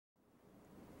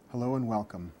Hello and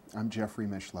welcome. I'm Jeffrey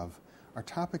Mishlove. Our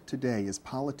topic today is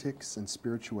politics and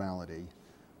spirituality.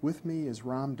 With me is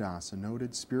Ram Dass, a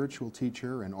noted spiritual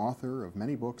teacher and author of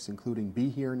many books including Be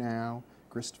Here Now,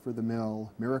 Grist for the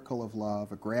Mill, Miracle of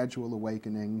Love, A Gradual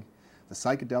Awakening, The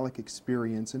Psychedelic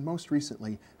Experience, and most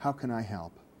recently, How Can I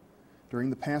Help? During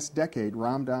the past decade,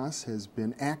 Ram Dass has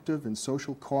been active in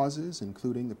social causes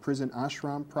including the Prison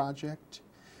Ashram Project,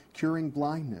 curing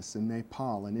blindness in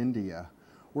Nepal and India,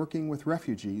 working with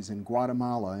refugees in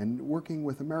Guatemala, and working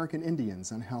with American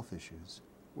Indians on health issues.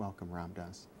 Welcome, Ram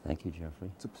Dass. Thank you,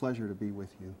 Jeffrey. It's a pleasure to be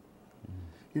with you.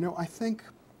 You know, I think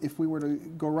if we were to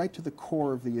go right to the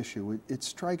core of the issue, it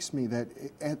strikes me that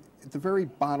at the very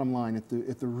bottom line, at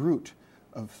the root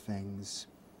of things,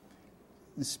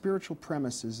 the spiritual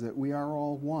premise is that we are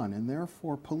all one, and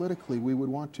therefore politically we would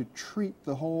want to treat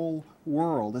the whole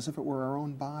world as if it were our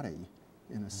own body,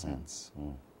 in a sense.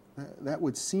 That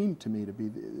would seem to me to be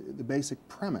the basic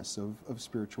premise of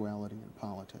spirituality and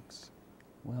politics.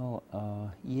 Well,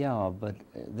 yeah, but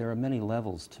there are many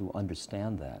levels to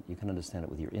understand that. You can understand it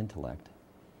with your intellect,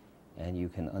 and you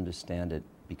can understand it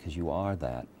because you are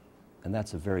that, and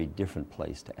that's a very different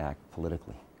place to act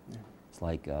politically. Yeah. It's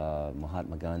like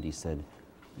Mahatma Gandhi said,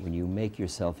 when you make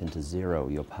yourself into zero,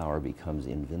 your power becomes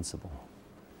invincible.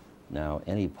 Now,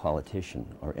 any politician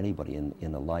or anybody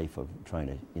in the life of trying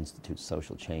to institute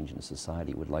social change in a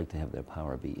society would like to have their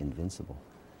power be invincible.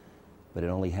 But it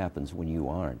only happens when you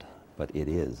aren't, but it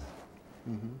is.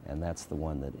 And that's the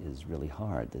one that is really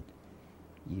hard, that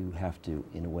you have to,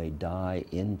 in a way, die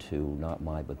into not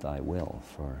my but thy will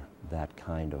for that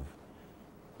kind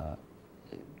of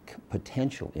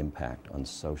potential impact on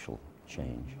social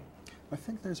change. I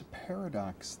think there's a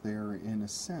paradox there in a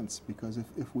sense, because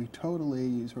if we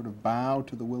totally sort of bow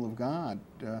to the will of God,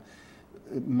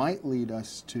 it might lead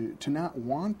us to not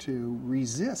want to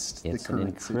resist the current situation.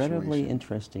 It's an incredibly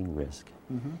interesting risk.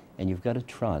 And you've got to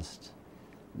trust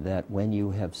that when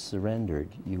you have surrendered,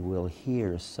 you will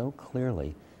hear so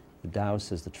clearly. The Tao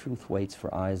says the truth waits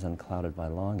for eyes unclouded by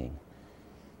longing.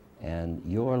 And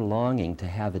your longing to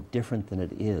have it different than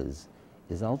it is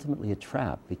ultimately a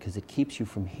trap, because it keeps you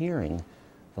from hearing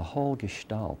the whole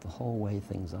gestalt, the whole way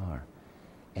things are.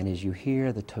 And as you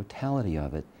hear the totality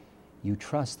of it, you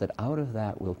trust that out of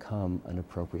that will come an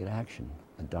appropriate action,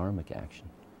 a dharmic action.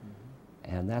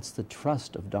 And that's the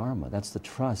trust of Dharma. That's the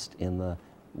trust in the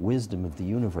wisdom of the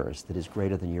universe that is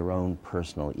greater than your own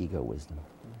personal ego wisdom.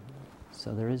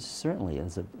 So there is certainly an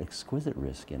exquisite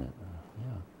risk in it.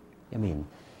 Yeah. I mean,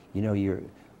 you know,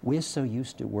 we're so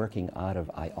used to working out of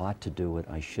I ought to do it,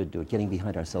 I should do it, getting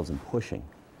behind ourselves and pushing.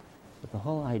 But the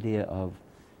whole idea of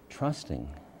trusting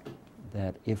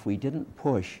that if we didn't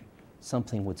push,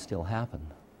 something would still happen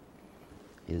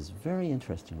is very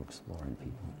interesting to explore in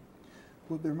people.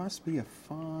 Well, there must be a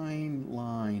fine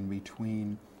line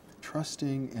between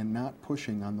trusting and not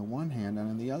pushing on the one hand, and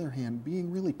on the other hand,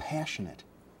 being really passionate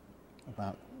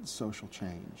about social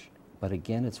change. But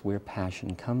again, it's where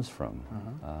passion comes from.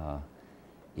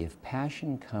 If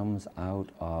passion comes out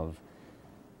of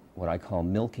what I call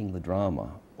milking the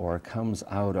drama, or comes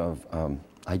out of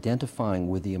identifying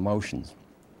with the emotions,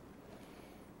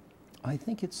 I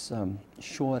think it's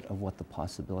short of what the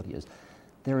possibility is.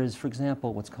 There is, for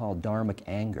example, what's called dharmic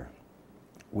anger,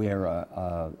 where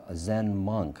a Zen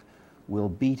monk will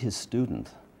beat his student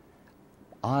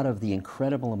out of the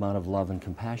incredible amount of love and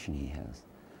compassion he has.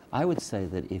 I would say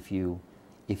that if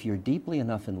you're deeply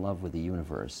enough in love with the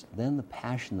universe, then the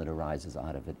passion that arises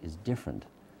out of it is different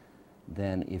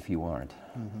than if you aren't.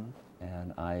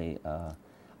 And I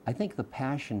think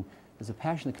there's a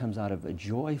passion that comes out of a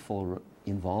joyful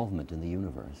involvement in the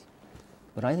universe.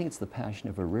 But I think it's the passion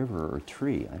of a river or a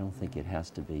tree. I don't think it has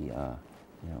to be, you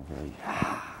know, very,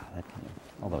 that kind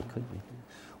of, although it could be.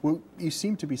 Well, you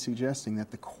seem to be suggesting that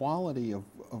the quality of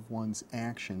one's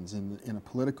actions in a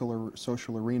political or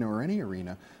social arena, or any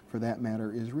arena for that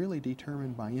matter, is really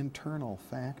determined by internal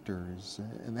factors,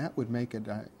 and that would make it,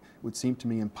 would seem to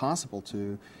me, impossible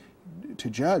to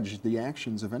judge the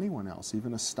actions of anyone else,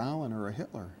 even a Stalin or a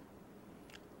Hitler.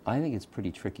 I think it's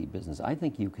pretty tricky business. I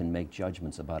think you can make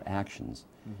judgments about actions,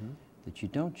 that you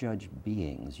don't judge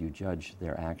beings, you judge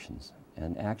their actions.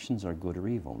 And actions are good or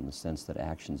evil in the sense that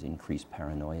actions increase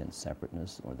paranoia and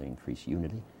separateness, or they increase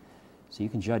unity. So you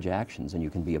can judge actions and you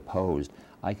can be opposed.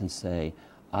 I can say,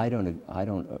 I don't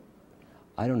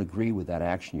agree with that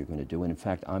action you're going to do, and in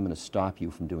fact, I'm going to stop you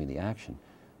from doing the action.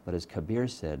 But as Kabir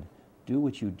said, do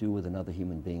what you do with another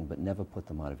human being, but never put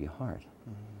them out of your heart.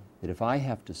 That if I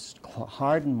have to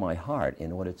harden my heart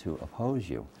in order to oppose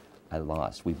you, I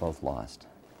lost. We both lost.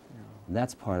 And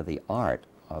that's part of the art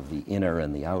of the inner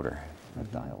and the outer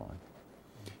dialogue.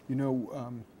 You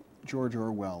know, George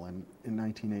Orwell in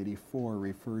 1984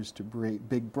 refers to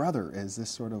Big Brother as this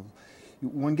sort of,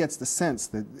 one gets the sense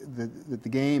that the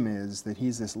game is that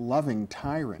he's this loving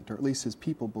tyrant, or at least his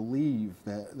people believe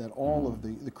that all of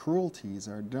the cruelties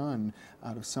are done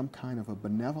out of some kind of a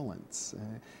benevolence.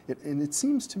 And it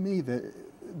seems to me that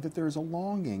there's a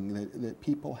longing that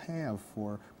people have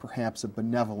for perhaps a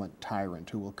benevolent tyrant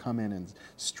who will come in and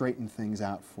straighten things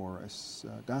out for us.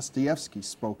 Dostoevsky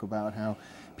spoke about how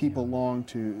people long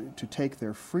to take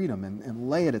their freedom and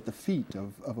lay it at the feet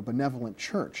of a benevolent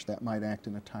church that might act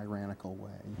in a tyrannical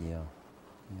way.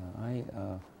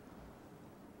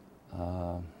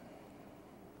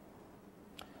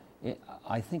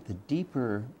 I think the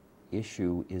deeper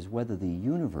issue is whether the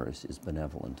universe is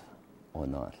benevolent or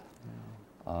not.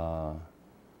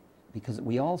 Because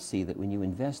we all see that when you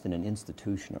invest in an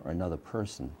institution or another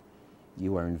person,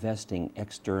 you are investing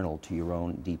external to your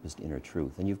own deepest inner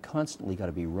truth. And you've constantly got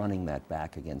to be running that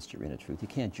back against your inner truth. You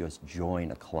can't just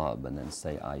join a club and then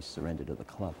say, I surrender to the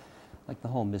club. Like the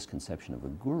whole misconception of a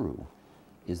guru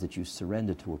is that you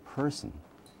surrender to a person.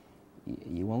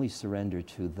 You only surrender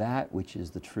to that which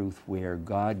is the truth where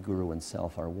God, Guru, and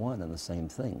Self are one and the same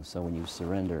thing. So when you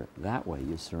surrender that way,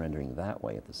 you're surrendering that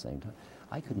way at the same time.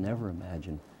 I could never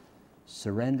imagine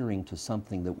surrendering to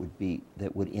something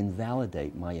that would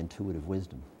invalidate my intuitive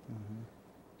wisdom.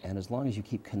 And as long as you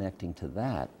keep connecting to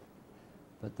that,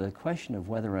 but the question of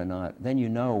whether or not, then you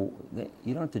know, that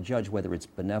you don't have to judge whether it's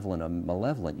benevolent or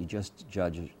malevolent, you just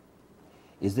judge,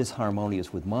 is this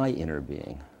harmonious with my inner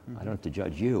being? I don't have to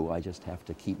judge you, I just have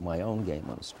to keep my own game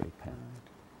on a straight path.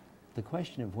 The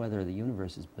question of whether the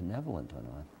universe is benevolent or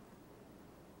not,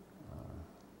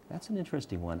 that's an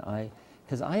interesting one.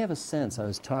 Because I have a sense, I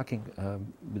was talking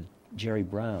with Jerry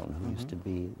Brown, who used to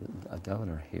be a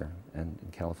governor here in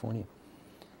California,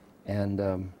 and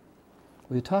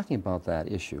we were talking about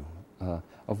that issue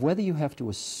of whether you have to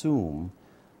assume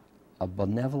a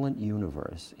benevolent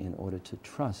universe in order to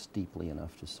trust deeply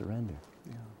enough to surrender.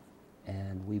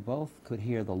 And we both could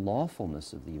hear the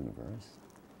lawfulness of the universe,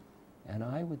 and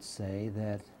I would say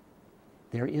that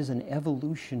there is an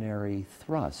evolutionary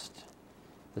thrust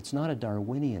that's not a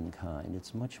Darwinian kind.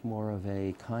 It's much more of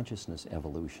a consciousness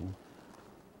evolution,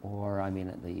 or, I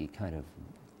mean, the kind of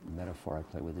metaphor I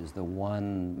play with is the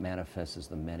one manifests as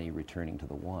the many returning to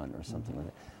the one, or something like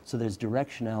that. So there's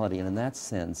directionality, and in that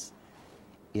sense,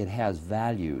 it has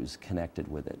values connected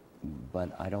with it.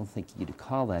 But I don't think you'd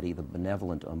call that either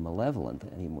benevolent or malevolent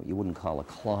anymore. You wouldn't call a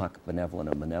clock benevolent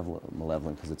or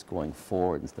malevolent because it's going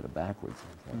forward instead of backwards.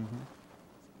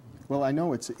 Well, I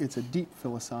know it's a deep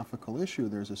philosophical issue.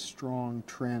 There's a strong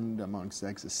trend amongst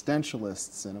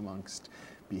existentialists and amongst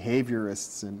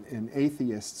behaviorists and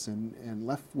atheists and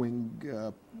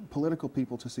left-wing political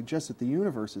people to suggest that the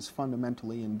universe is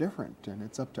fundamentally indifferent, and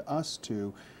it's up to us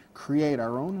to create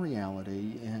our own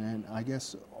reality. And I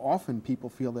guess often people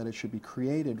feel that it should be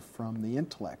created from the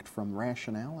intellect, from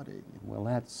rationality. Well,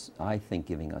 that's, I think,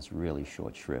 giving us really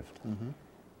short shrift.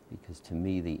 Because to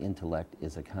me, the intellect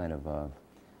is a kind of a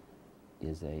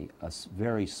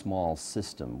very small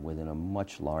system within a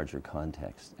much larger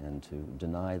context, and to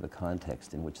deny the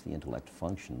context in which the intellect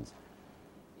functions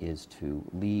is to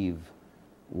leave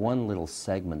one little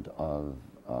segment of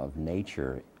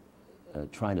nature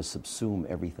trying to subsume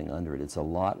everything under it. It's a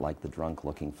lot like the drunk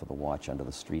looking for the watch under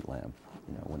the street lamp,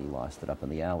 you know, when he lost it up in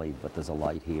the alley, but there's a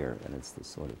light here, and it's this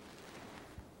sort of,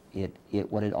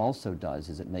 what it also does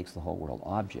is it makes the whole world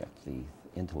object. The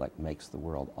intellect makes the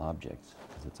world object,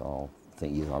 because it's all,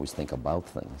 you always think about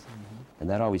things. And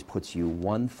that always puts you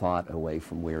one thought away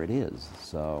from where it is.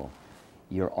 So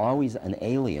you're always an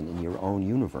alien in your own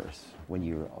universe when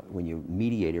you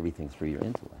mediate everything through your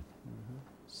intellect.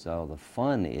 So the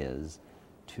fun is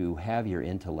to have your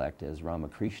intellect, as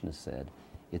Ramakrishna said,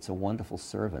 it's a wonderful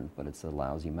servant, but it's a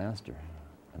lousy master.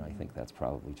 And I think that's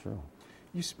probably true.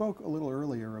 You spoke a little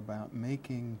earlier about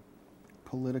making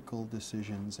political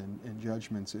decisions and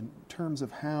judgments in terms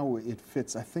of how it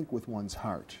fits, I think, with one's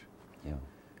heart.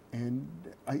 And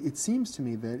it seems to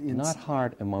me that in... Not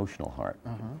heart, emotional heart.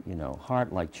 You know,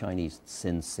 heart like Chinese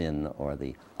sin, or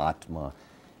the Atma,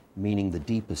 meaning the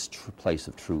deepest place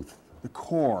of truth. The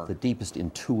core. The deepest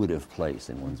intuitive place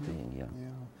in one's being,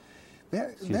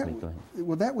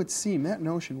 Well, that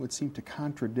notion would seem to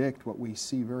contradict what we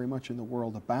see very much in the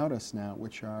world about us now,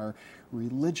 which are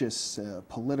religious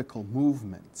political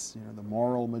movements, you know, the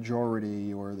moral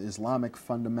majority or the Islamic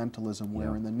fundamentalism,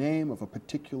 where in the name of a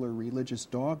particular religious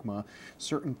dogma,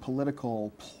 certain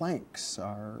political planks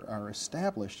are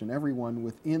established, and everyone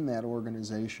within that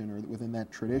organization or within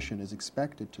that tradition is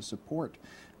expected to support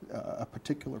a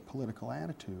particular political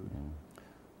attitude.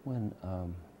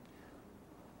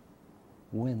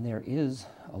 When there is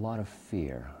a lot of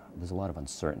fear, there's a lot of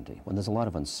uncertainty. When there's a lot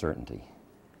of uncertainty,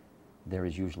 there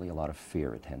is usually a lot of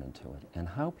fear attendant to it. And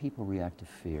how people react to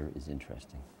fear is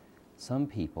interesting. Some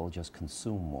people just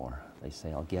consume more. They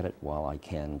say, I'll get it while I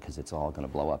can because it's all going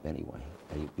to blow up anyway.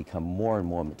 They become more and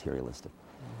more materialistic.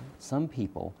 Some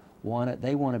people want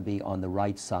to be on the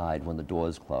right side when the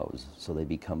doors close, so they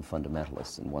become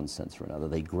fundamentalists in one sense or another.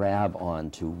 They grab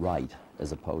on to right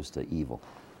as opposed to evil.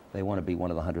 They want to be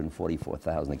one of the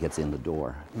 144,000 that gets in the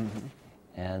door.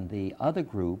 And the other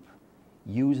group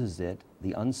uses it,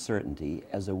 the uncertainty,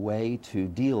 as a way to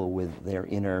deal with their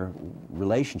inner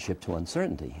relationship to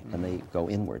uncertainty, and they go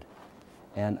inward.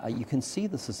 And you can see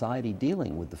the society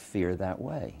dealing with the fear that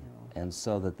way. And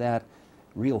so that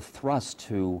real thrust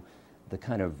to the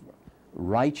kind of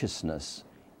righteousness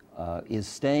is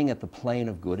staying at the plane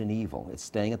of good and evil. It's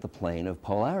staying at the plane of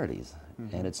polarities.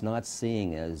 And it's not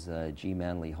seeing, as G.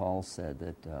 Manly Hall said,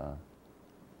 that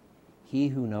he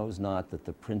who knows not that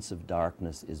the Prince of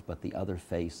Darkness is but the other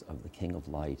face of the King of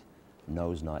Light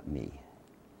knows not me.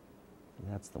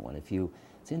 That's the one.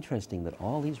 It's interesting that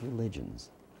all these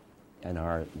religions, in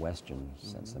our Western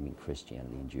sense, I mean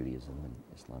Christianity and Judaism and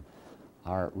Islam,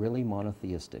 are really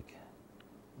monotheistic.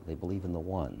 They believe in the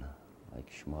one,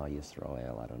 like Shema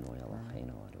Yisrael, Adonai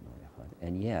Eloheinu, Adonai Echad.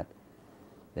 And yet,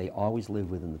 they always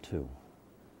live within the two.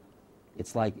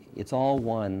 It's like it's all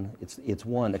one, it's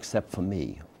one except for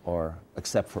me, or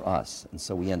except for us. And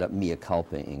so we end up mea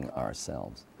culpaing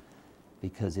ourselves.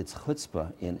 Because it's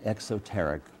chutzpah in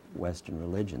exoteric Western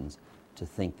religions to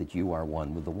think that you are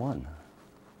one with the one.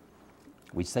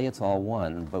 We say it's all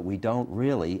one, but we don't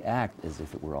really act as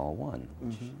if it were all one,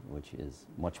 which is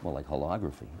much more like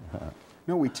holography.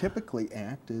 No, we typically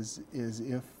act as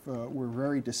if we're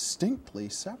very distinctly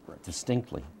separate.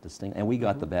 Distinct. And we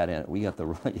got the bad end. We got the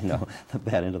the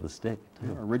bad end of the stick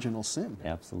too. Original sin.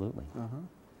 Absolutely.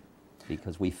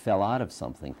 Because we fell out of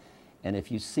something, and if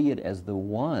you see it as the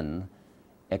one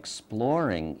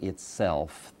exploring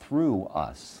itself through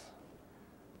us,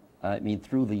 I mean,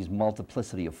 through these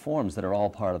multiplicity of forms that are all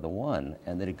part of the one,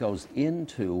 and that it goes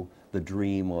into the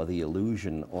dream or the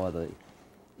illusion or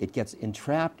it gets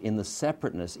entrapped in the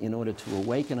separateness in order to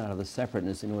awaken out of the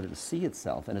separateness in order to see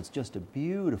itself. And it's just a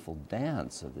beautiful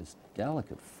dance of this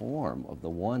delicate form of the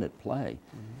one at play.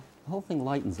 The whole thing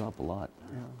lightens up a lot.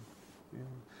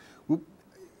 Well,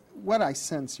 what I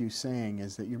sense you saying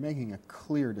is that you're making a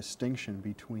clear distinction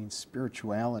between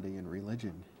spirituality and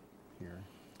religion here.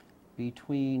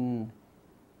 Between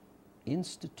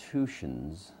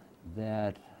institutions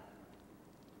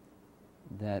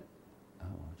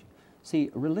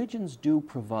see, religions do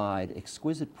provide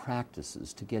exquisite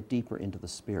practices to get deeper into the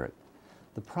spirit.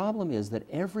 The problem is that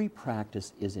every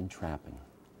practice is entrapping.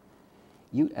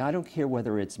 I don't care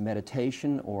whether it's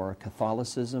meditation or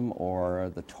Catholicism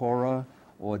or the Torah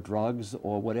or drugs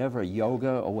or whatever,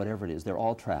 yoga or whatever it is, they're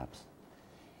all traps.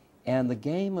 And the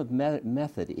game of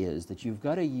method is that you've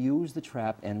got to use the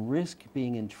trap and risk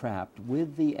being entrapped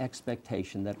with the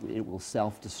expectation that it will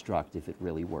self-destruct if it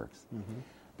really works.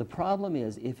 The problem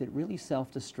is, if it really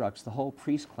self-destructs, the whole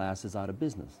priest class is out of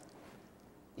business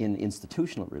in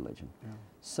institutional religion.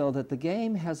 So that the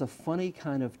game has a funny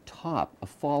kind of top, a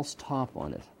false top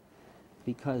on it,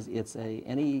 because it's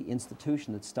any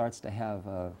institution that starts to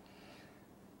have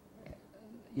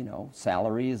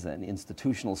salaries and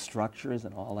institutional structures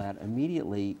and all that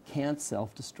immediately can't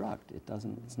self-destruct.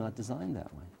 It's not designed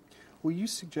that way. Well, you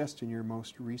suggest in your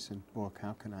most recent book,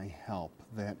 How Can I Help,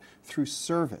 that through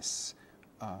service,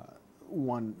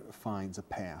 one finds a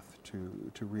path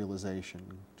to realization,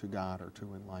 to God or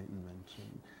to enlightenment.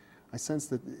 And I sense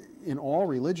that in all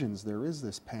religions there is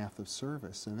this path of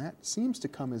service, and that seems to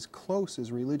come as close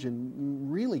as religion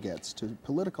really gets to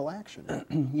political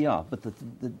action. Yeah, but the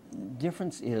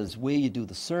difference is where you do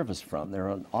the service from. There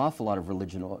are an awful lot of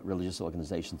religious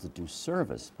organizations that do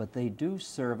service, but they do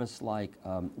service like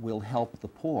will help the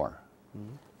poor.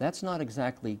 That's not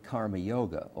exactly karma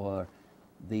yoga, or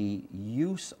the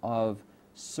use of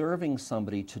serving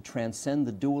somebody to transcend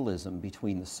the dualism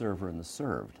between the server and the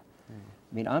served.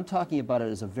 I mean, I'm talking about it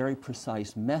as a very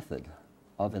precise method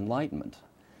of enlightenment,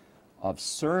 of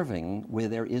serving where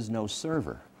there is no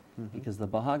server. Because the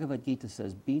Bhagavad Gita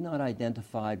says, be not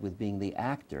identified with being the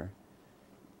actor,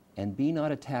 and be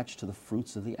not attached to the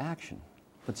fruits of the action.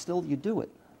 But still, you do it.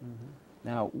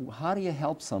 Now, how do you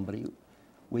help somebody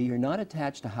where you're not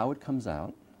attached to how it comes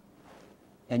out,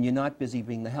 and you're not busy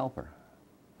being the helper?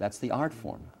 That's the art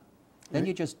form. Then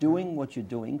you're just doing what you're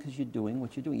doing because you're doing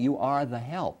what you're doing. You are the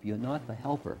help. You're not the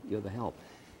helper. You're the help.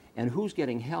 And who's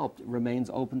getting helped remains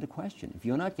open to question. If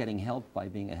you're not getting helped by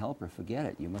being a helper, forget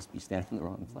it. You must be standing in the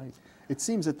wrong place. It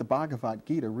seems that the Bhagavad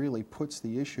Gita really puts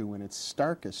the issue in its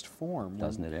starkest form.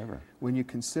 Doesn't it ever? When you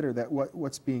consider that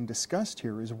what's being discussed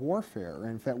here is warfare,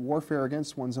 and in fact warfare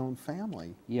against one's own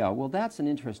family. Yeah, well, that's an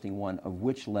interesting one of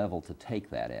which level to take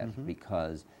that at,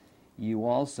 because you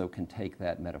also can take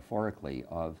that metaphorically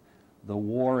of the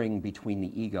warring between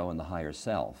the ego and the higher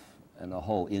self, and the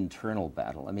whole internal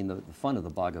battle. I mean, the fun of the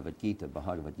Bhagavad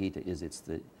Gita is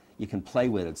you can play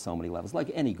with it so many levels,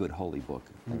 like any good holy book.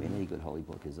 I mean, any good holy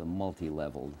book is a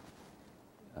multi-leveled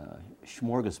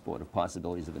smorgasbord of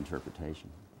possibilities of interpretation.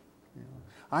 Yeah.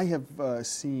 I have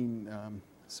seen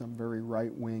some very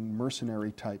right-wing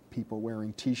mercenary-type people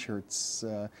wearing T-shirts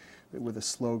with a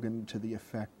slogan to the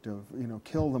effect of,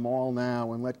 kill them all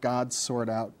now and let God sort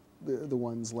out the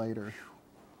ones later.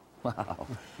 Wow.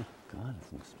 God,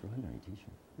 it's an extraordinary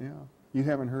T-shirt. Yeah. You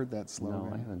haven't heard that slogan?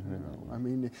 No, I haven't heard that one. I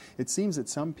mean, it seems that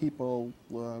some people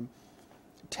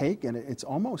take, and it's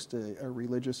almost a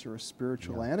religious or a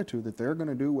spiritual attitude, that they're going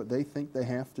to do what they think they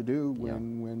have to do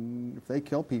when if they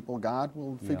kill people, God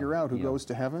will figure out who goes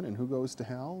to heaven and who goes to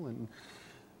hell, and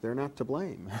they're not to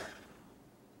blame.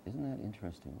 Isn't that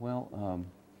interesting? Well,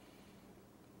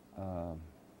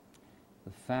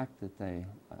 the fact that they...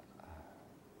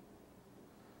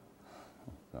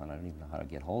 God, I don't even know how to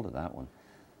get hold of that one.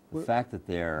 The fact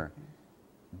that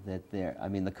I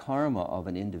mean, the karma of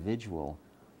an individual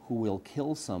who will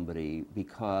kill somebody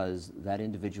because that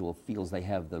individual feels they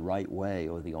have the right way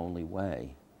or the only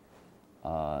way,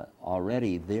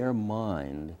 already their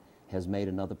mind has made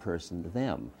another person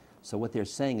them. So what they're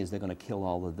saying is they're going to kill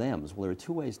all the thems. Well, there are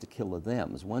two ways to kill the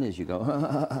thems. One is you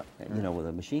go, with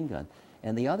a machine gun.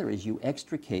 And the other is you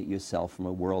extricate yourself from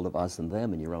a world of us and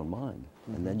them in your own mind.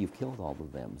 And then you've killed all the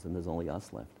thems, and there's only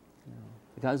us left. Yeah.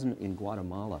 The guy's in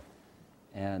Guatemala,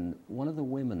 and one of the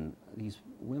women, these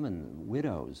women,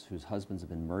 widows, whose husbands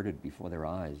have been murdered before their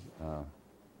eyes,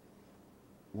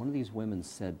 one of these women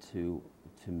said to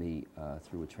me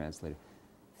through a translator,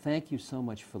 "Thank you so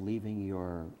much for leaving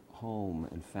your home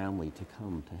and family to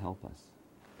come to help us."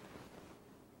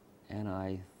 And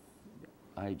I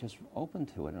just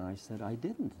opened to it, and I said, I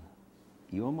didn't.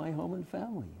 You're my home and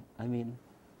family. I mean,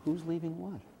 who's leaving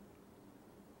what?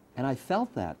 And I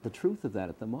felt that, the truth of that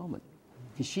at the moment.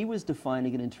 Because she was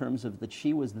defining it in terms of that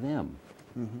she was them.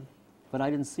 But I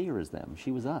didn't see her as them.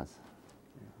 She was us.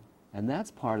 Yeah. And that's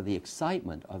part of the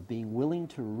excitement of being willing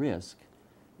to risk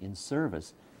in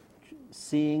service,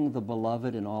 seeing the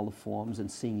beloved in all the forms and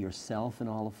seeing yourself in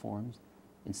all the forms,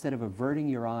 instead of averting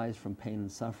your eyes from pain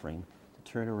and suffering,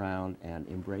 to turn around and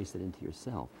embrace it into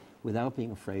yourself without being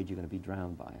afraid you're going to be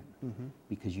drowned by it.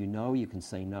 Because you know you can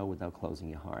say no without closing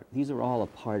your heart. These are all a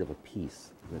part of a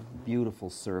piece, the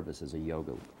beautiful service as a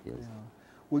yoga is. Yeah.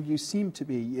 Well, you seem to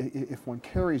be, if one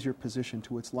carries your position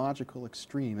to its logical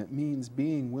extreme, it means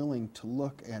being willing to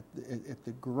look at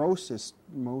the grossest,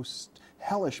 most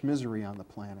hellish misery on the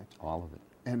planet. All of it.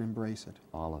 And embrace it.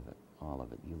 All of it. All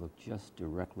of it. You look just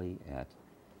directly at,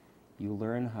 you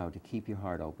learn how to keep your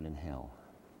heart open in hell.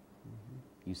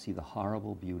 You see the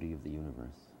horrible beauty of the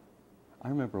universe. I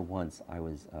remember once I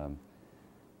was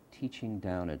teaching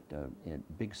down at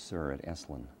Big Sur at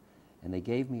Esalen, and they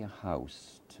gave me a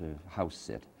house to house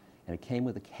sit, and it came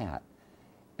with a cat,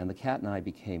 and the cat and I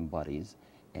became buddies,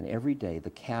 and every day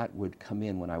the cat would come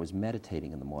in when I was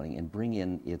meditating in the morning and bring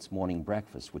in its morning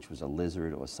breakfast, which was a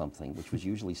lizard or something, which was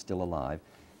usually still alive,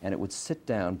 and it would sit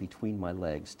down between my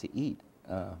legs to eat,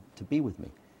 to be with me.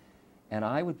 And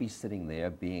I would be sitting there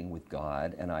being with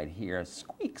God, and I'd hear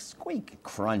squeak, squeak,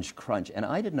 crunch, crunch, and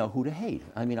I didn't know who to hate.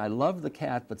 I mean, I loved the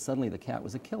cat, but suddenly the cat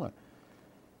was a killer.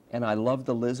 And I loved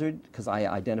the lizard because I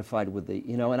identified with the,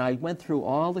 and I went through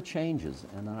all the changes,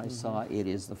 and I saw it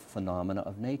is the phenomena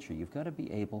of nature. You've got to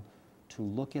be able to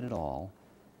look at it all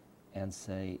and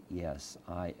say, yes,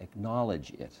 I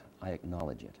acknowledge it,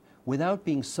 without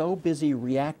being so busy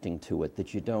reacting to it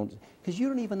that you don't, because you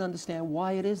don't even understand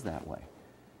why it is that way.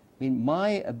 I mean,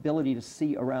 my ability to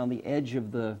see around the edge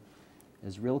of the,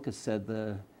 as Rilke said,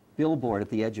 the billboard at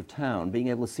the edge of town, being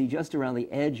able to see just around the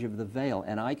edge of the veil,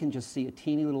 and I can just see a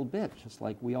teeny little bit, just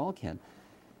like we all can,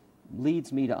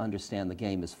 leads me to understand the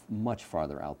game is much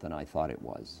farther out than I thought it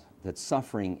was. That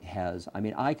suffering has, I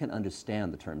mean, I can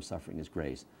understand the term suffering is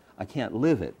grace. I can't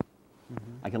live it.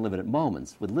 I can live it at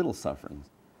moments with little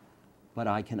sufferings. But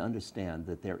I can understand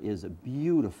that there is a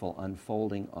beautiful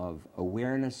unfolding of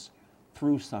awareness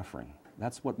through suffering.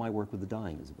 That's what my work with the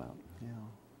dying is about. Yeah.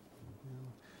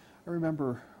 I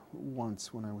remember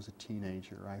once when I was a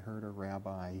teenager, I heard a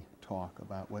rabbi talk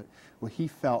about what he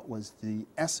felt was the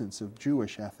essence of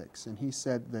Jewish ethics. And he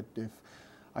said that if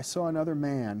I saw another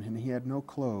man and he had no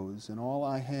clothes and all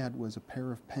I had was a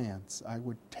pair of pants, I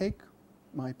would take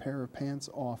my pair of pants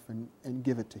off and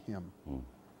give it to him.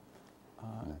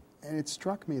 And it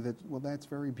struck me that, well, that's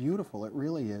very beautiful. It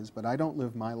really is, but I don't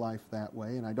live my life that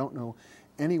way, and I don't know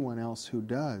anyone else who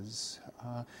does.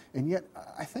 And yet,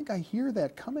 I think I hear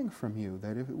that coming from you,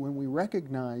 that when we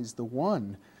recognize the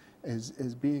one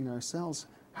as being ourselves,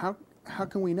 how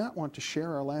can we not want to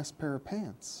share our last pair of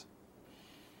pants?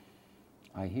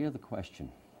 I hear the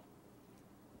question.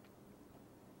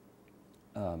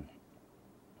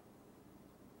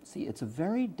 See, it's a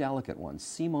very delicate one.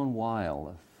 Simone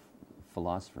Weil, a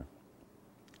philosopher,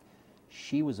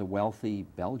 she was a wealthy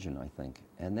Belgian, I think,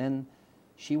 and then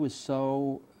she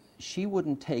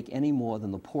wouldn't take any more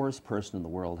than the poorest person in the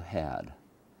world had.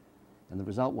 And the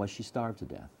result was she starved to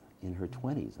death in her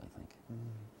 20s, I think.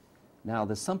 Now,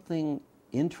 there's something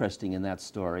interesting in that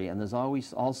story, and there's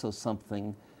always also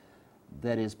something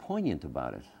that is poignant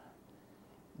about it,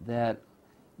 that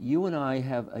you and I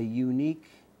have a unique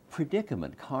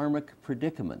predicament, karmic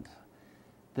predicament,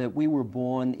 that we were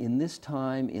born in this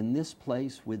time, in this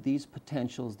place, with these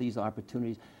potentials, these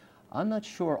opportunities. I'm not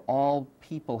sure all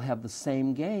people have the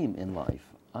same game in life.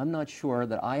 I'm not sure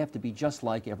that I have to be just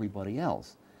like everybody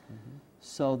else.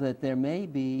 So that there may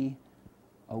be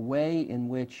a way in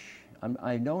which,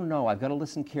 I don't know, I've got to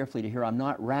listen carefully to hear, I'm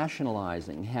not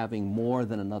rationalizing having more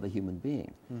than another human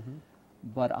being.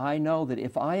 But I know that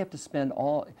if I have to spend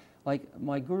all, like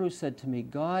my guru said to me,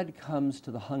 God comes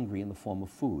to the hungry in the form of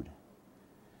food.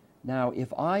 Now,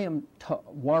 if I am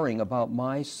worrying about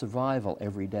my survival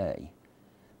every day,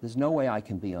 there's no way I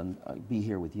can be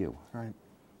here with you. Right.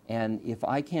 And if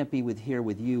I can't be here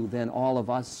with you, then all of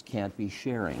us can't be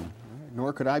sharing. Right.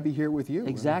 Nor could I be here with you.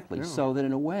 Exactly. Yeah. So that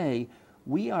in a way,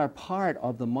 we are part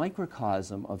of the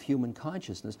microcosm of human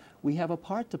consciousness. We have a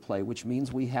part to play, which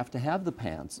means we have to have the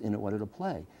pants in order to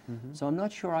play. So I'm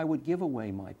not sure I would give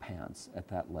away my pants at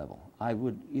that level. I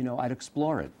would, you know, I'd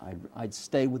explore it. I'd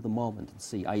stay with the moment and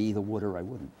see. I either would or I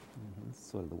wouldn't. That's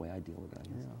sort of the way I deal with it, I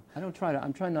guess. Yeah.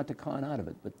 I'm trying not to con out of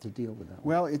it, but to deal with that.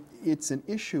 Well, it's an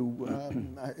issue.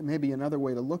 Maybe another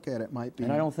way to look at it might be...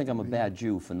 And I don't think I'm a bad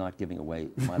Jew for not giving away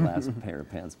my last pair of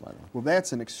pants, by the way. Well,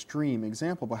 that's an extreme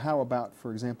example, but how about,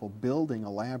 for example, building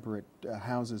elaborate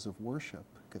houses of worship,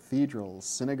 cathedrals,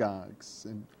 synagogues,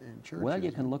 and churches? Well,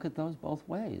 you can look at those both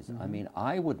ways. I mean,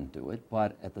 I wouldn't do it,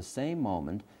 but at the same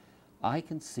moment, I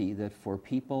can see that for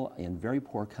people in very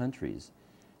poor countries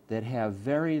that have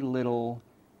very little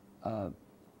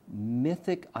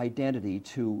mythic identity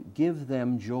to give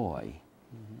them joy,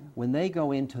 when they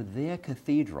go into their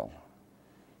cathedral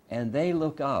and they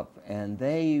look up and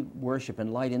they worship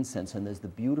and light incense and there's the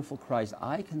beautiful Christ,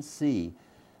 I can see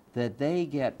that they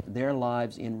get their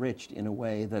lives enriched in a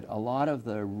way that a lot of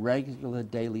the regular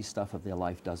daily stuff of their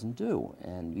life doesn't do.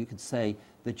 And you could say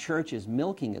the church is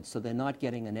milking it so they're not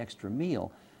getting an extra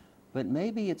meal, but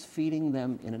maybe it's feeding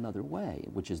them in another way,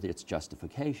 which is its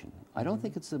justification. I don't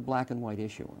think it's a black and white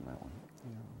issue on that one.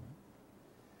 Yeah.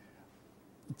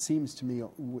 It seems to me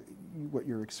what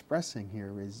you're expressing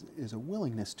here is a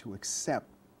willingness to accept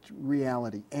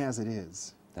reality as it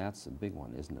is. That's a big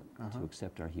one, isn't it? To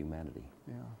accept our humanity.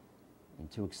 Yeah. And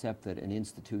to accept that an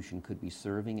institution could be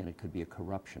serving and it could be a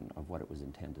corruption of what it was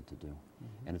intended to do.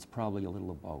 And it's probably a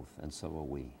little of both, and so are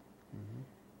we.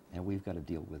 And we've got to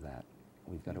deal with that.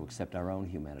 We've got to accept our own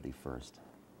humanity first.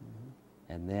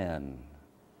 And then,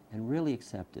 and really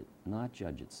accept it, not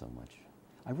judge it so much.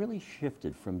 I really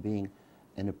shifted from being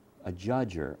a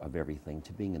judger of everything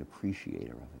to being an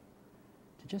appreciator of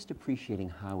it, to just appreciating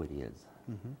how it is.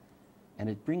 And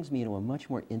it brings me into a much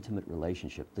more intimate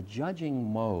relationship. The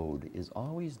judging mode is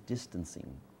always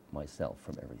distancing myself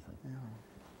from everything. Yeah.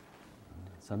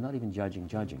 So I'm not even judging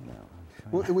now.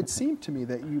 Well, it would seem to me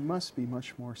that you must be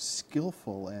much more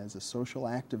skillful as a social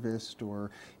activist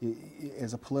or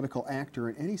as a political actor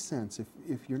in any sense.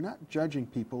 If you're not judging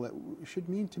people, it should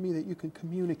mean to me that you can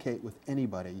communicate with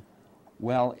anybody.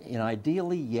 Well,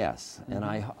 ideally, yes,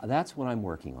 and that's what I'm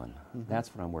working on.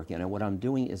 That's what I'm working on, and what I'm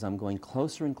doing is I'm going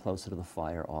closer and closer to the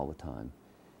fire all the time.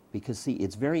 Because, see,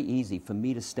 it's very easy for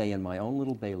me to stay in my own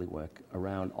little bailiwick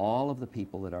around all of the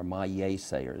people that are my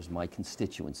yay-sayers, my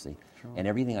constituency, and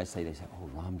everything I say, they say, oh,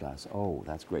 Ram Dass, oh,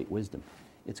 that's great wisdom.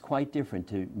 It's quite different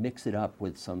to mix it up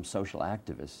with some social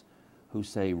activists who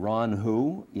say, Ron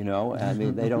who, you know, I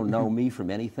mean, they don't know me from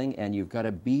anything, and you've got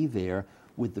to be there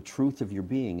with the truth of your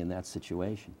being in that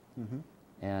situation.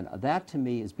 And that, to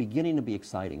me, is beginning to be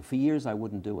exciting. For years, I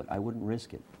wouldn't do it. I wouldn't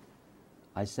risk it.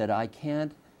 I said, I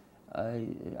can't, I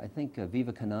think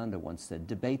Vivekananda once said,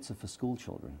 debates are for school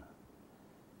children.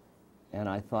 And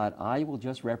I thought, I will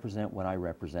just represent what I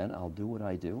represent. I'll do what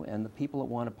I do, and the people that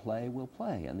want to play will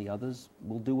play, and the others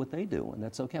will do what they do, and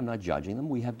that's okay. I'm not judging them.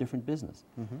 We have different business.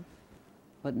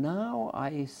 But now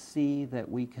I see that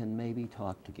we can maybe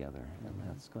talk together, and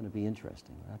that's going to be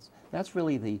interesting. That's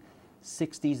really the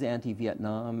 60s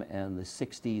anti-Vietnam and the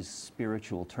 60s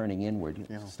spiritual turning inward,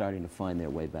 starting to find their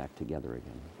way back together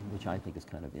again, which I think is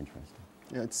kind of interesting.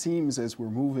 Yeah, it seems as we're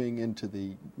moving into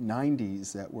the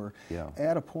 90s that we're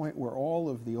at a point where all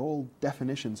of the old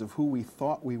definitions of who we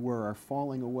thought we were are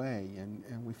falling away,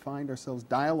 and we find ourselves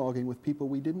dialoguing with people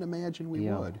we didn't imagine we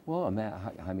would. Well,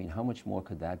 I mean, how much more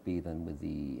could that be than with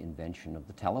the invention of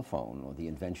the telephone, or the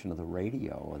invention of the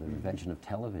radio, or the invention of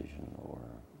television, or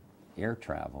air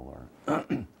travel, or... I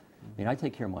mean, I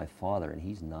take care of my father, and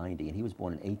he's 90, and he was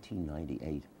born in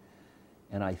 1898.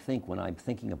 And I think when I'm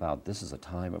thinking about this is a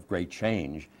time of great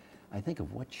change, I think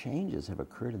of what changes have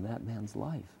occurred in that man's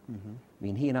life. I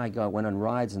mean, he and I went on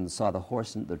rides and saw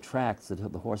the tracks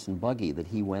that the horse and buggy that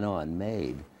he went on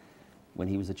made when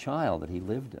he was a child, that he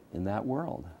lived in that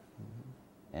world.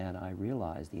 And I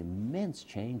realized the immense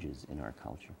changes in our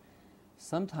culture.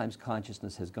 Sometimes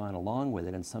consciousness has gone along with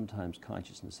it, and sometimes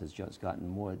consciousness has just gotten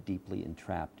more deeply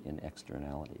entrapped in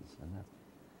externalities. And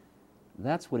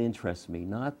that's what interests me,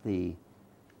 not the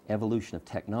evolution of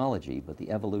technology, but the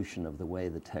evolution of the way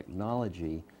the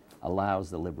technology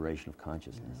allows the liberation of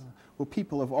consciousness. Well,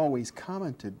 people have always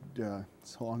commented,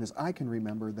 so long as I can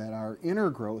remember, that our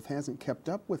inner growth hasn't kept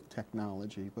up with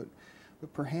technology, but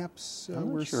perhaps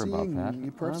we're seeing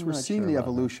the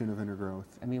evolution of inner growth.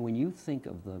 I mean, when you think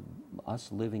of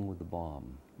us living with the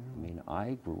bomb, I mean,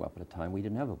 I grew up at a time we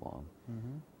didn't have a bomb.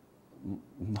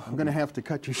 I'm going to have to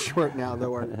cut you short now,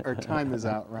 though our time is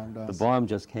out around us. The bomb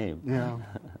just came. Yeah.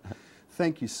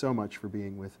 Thank you so much for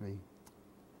being with me.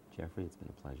 Jeffrey, it's been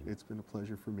a pleasure. It's been a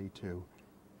pleasure for me, too.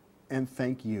 And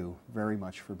thank you very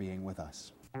much for being with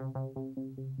us.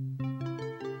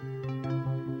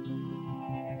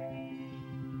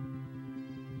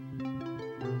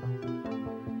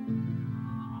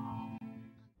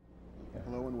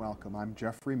 Hello and welcome. I'm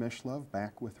Jeffrey Mishlove,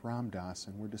 back with Ram Dass,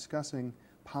 and we're discussing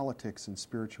politics and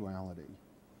spirituality.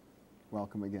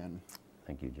 Welcome again.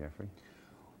 Thank you, Jeffrey.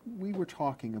 We were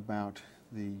talking about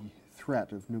the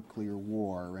threat of nuclear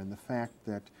war and the fact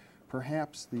that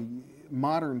perhaps the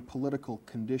modern political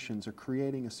conditions are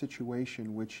creating a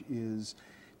situation which is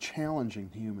challenging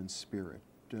the human spirit,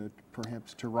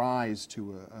 perhaps to rise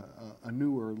to a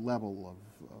newer level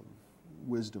of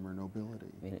wisdom or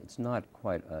nobility. I mean, it's not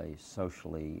quite a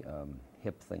socially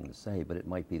hip thing to say, but it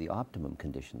might be the optimum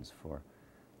conditions for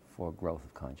growth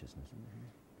of consciousness.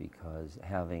 Because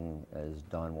having, as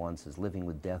Don Juan says, living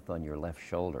with death on your left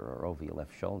shoulder or over your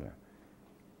left shoulder,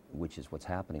 which is what's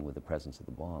happening with the presence of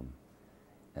the bomb,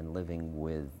 and living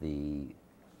with the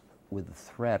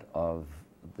threat of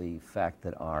the fact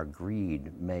that our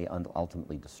greed may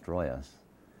ultimately destroy us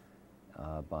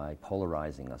by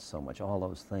polarizing us so much, all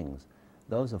those things,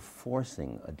 those are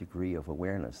forcing a degree of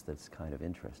awareness that's kind of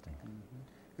interesting.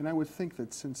 And I would think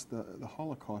that since the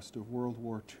Holocaust of World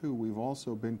War II, we've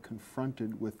also been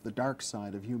confronted with the dark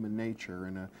side of human nature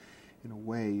in a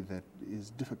way that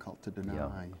is difficult to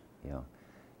deny. Yeah.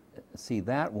 See,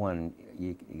 that one,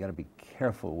 you got to be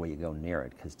careful where you go near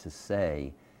it, because to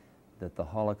say that the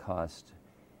Holocaust,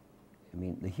 I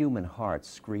mean, the human heart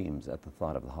screams at the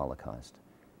thought of the Holocaust.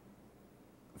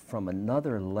 From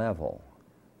another level,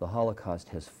 the Holocaust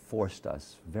has forced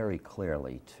us very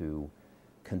clearly to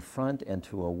confront and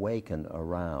to awaken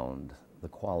around the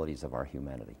qualities of our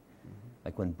humanity.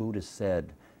 Like when Buddha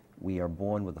said, we are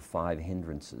born with the 5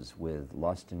 hindrances, with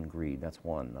lust and greed, that's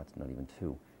 1, that's not even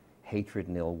 2, hatred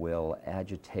and ill will,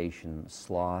 agitation,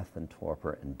 sloth and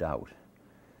torpor, and doubt.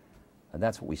 And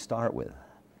that's what we start with.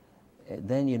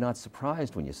 Then you're not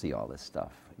surprised when you see all this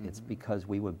stuff. It's because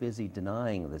we were busy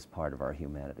denying this part of our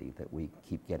humanity that we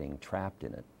keep getting trapped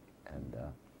in it. And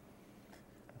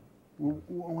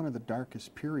one of the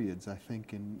darkest periods, I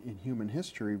think, in human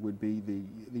history would be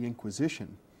the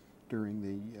Inquisition during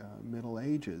the Middle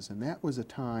Ages. And that was a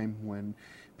time when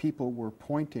people were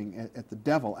pointing at the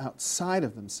devil outside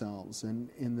of themselves. And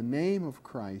in the name of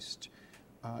Christ,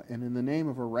 and in the name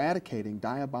of eradicating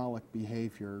diabolic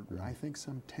behavior, I think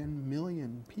some 10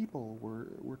 million people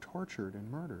were tortured and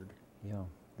murdered. Yeah,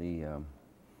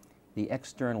 the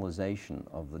externalization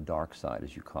of the dark side,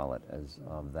 as you call it,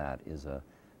 of that is a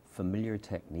familiar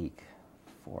technique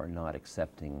for not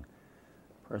accepting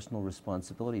personal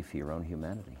responsibility for your own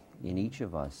humanity. In each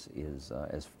of us is,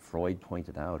 as Freud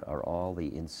pointed out, are all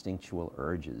the instinctual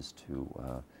urges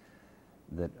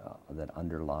that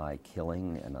underlie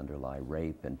killing and underlie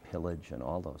rape and pillage and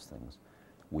all those things.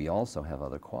 we also have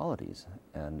other qualities.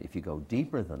 And if you go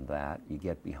deeper than that, you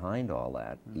get behind all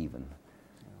that even.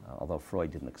 Although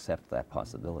Freud didn't accept that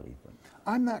possibility. But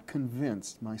I'm not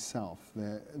convinced myself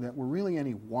that we're really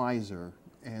any wiser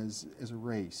as a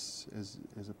race, as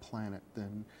a planet,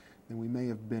 than we may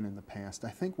have been in the past. I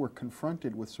think we're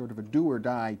confronted with sort of a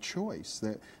do-or-die choice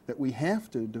that we have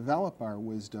to develop our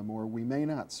wisdom or we may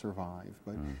not survive.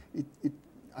 But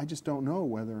I just don't know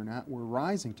whether or not we're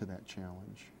rising to that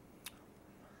challenge.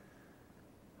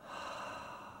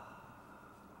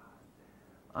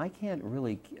 I can't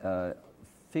really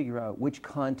figure out which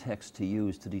context to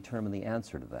use to determine the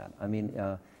answer to that. I mean,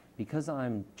 because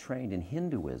I'm trained in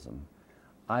Hinduism,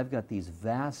 I've got these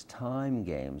vast time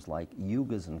games like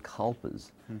yugas and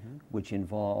kalpas, which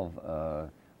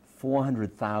involve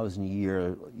 400,000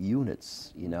 year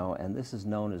units, you know, and this is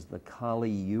known as the Kali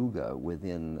Yuga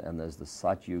within, and there's the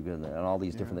Sat Yuga and all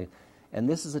these different things. And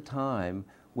this is a time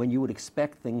when you would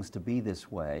expect things to be this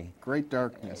way. Great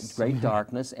darkness. Great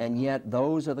darkness, and yet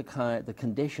those are the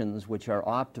conditions which are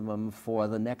optimum for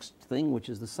the next thing, which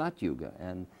is the Sat Yuga.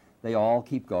 And they all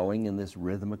keep going in this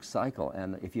rhythmic cycle.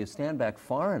 And if you stand back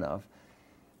far enough,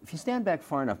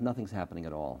 nothing's happening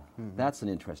at all. That's an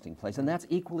interesting place. And that's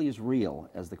equally as real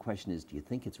as the question is, do you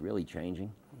think it's really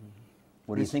changing?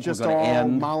 Or do you think it's just we're going to all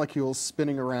end? molecules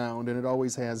spinning around, and it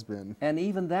always has been. And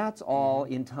even that's all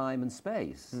in time and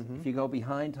space. If you go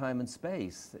behind time and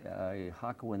space,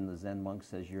 Hakuin, the Zen monk,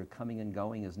 says your coming and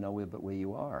going is nowhere but where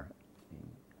you are. I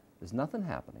mean, there's nothing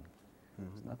happening.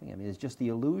 There's nothing. I mean, it's just the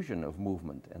illusion of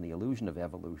movement and the illusion of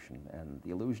evolution and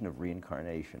the illusion of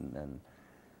reincarnation, and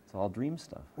it's all dream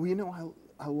stuff. Well, you know,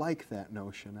 I like that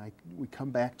notion. We come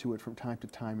back to it from time to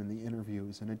time in the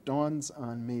interviews, and it dawns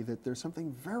on me that there's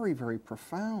something very, very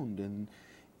profound in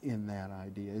that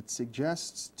idea. It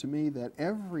suggests to me that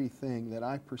everything that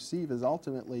I perceive is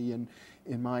ultimately in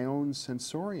my own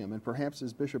sensorium, and perhaps,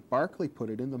 as Bishop Berkeley put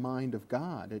it, in the mind of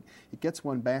God. It gets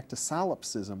one back to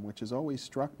solipsism, which has always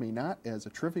struck me not as a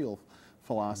trivial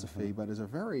philosophy, but as a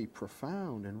very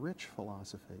profound and rich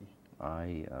philosophy.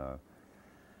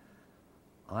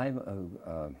 I'm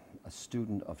a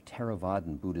student of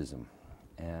Theravadan Buddhism,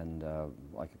 and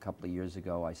like a couple of years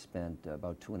ago I spent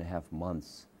about 2.5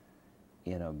 months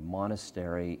in a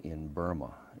monastery in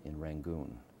Burma, in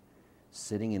Rangoon,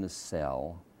 sitting in a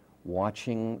cell,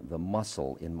 watching the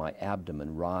muscle in my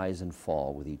abdomen rise and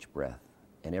fall with each breath.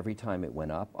 And every time it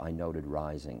went up, I noted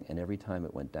rising, and every time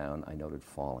it went down, I noted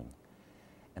falling.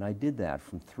 And I did that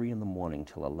from 3 in the morning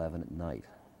till 11 at night,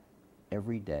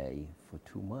 every day for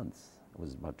 2 months. It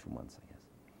was about 2 months, I guess.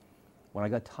 When I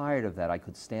got tired of that, I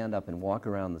could stand up and walk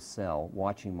around the cell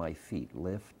watching my feet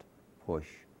lift, push,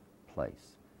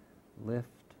 place. Lift,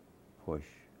 push,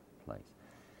 place.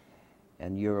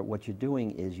 And what you're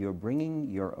doing is you're bringing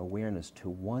your awareness to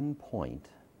one point,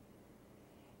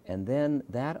 and then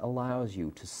that allows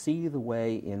you to see the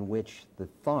way in which the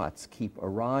thoughts keep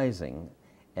arising,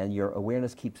 and your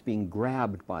awareness keeps being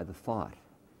grabbed by the thought.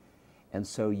 And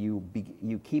so you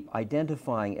keep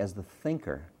identifying as the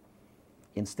thinker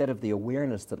instead of the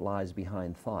awareness that lies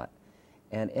behind thought.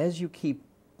 And as you keep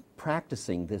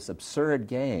practicing this absurd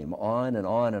game on and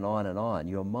on and on and on,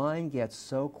 your mind gets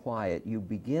so quiet, you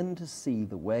begin to see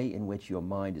the way in which your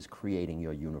mind is creating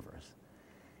your universe.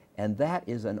 And that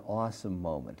is an awesome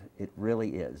moment. It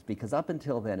really is. Because up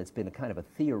until then, it's been a kind of a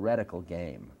theoretical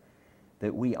game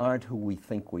that we aren't who we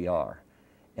think we are.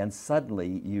 And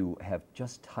suddenly you have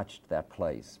just touched that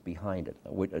place behind it.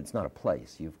 It's not a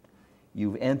place.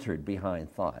 You've entered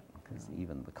behind thought, because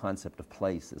even the concept of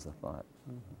place is a thought.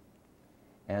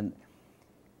 And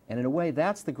in a way,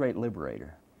 that's the great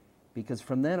liberator, because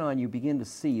from then on you begin to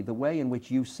see the way in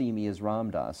which you see me as Ram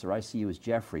Dass, or I see you as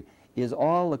Jeffrey, is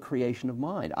all a creation of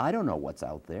mind. I don't know what's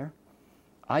out there.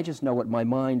 I just know what my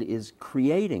mind is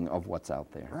creating of what's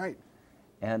out there. Right.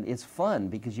 And it's fun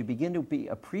because you begin to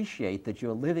appreciate that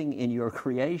you're living in your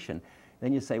creation.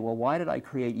 Then you say, well, why did I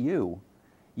create you?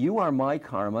 You are my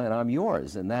karma and I'm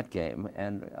yours in that game.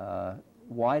 And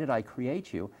why did I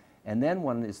create you? And then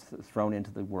one is thrown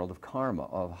into the world of karma,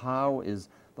 of how is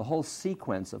the whole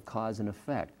sequence of cause and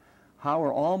effect. How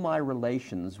are all my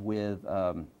relations with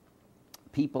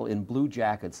people in blue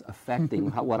jackets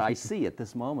affecting what I see at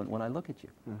this moment when I look at you?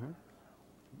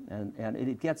 And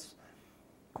it gets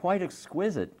quite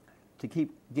exquisite to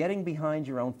keep getting behind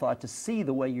your own thought, to see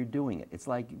the way you're doing it. It's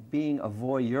like being a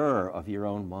voyeur of your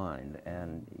own mind,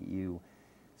 and you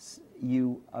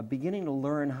are beginning to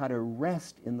learn how to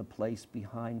rest in the place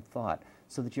behind thought,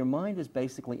 so that your mind is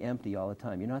basically empty all the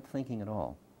time. You're not thinking at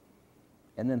all.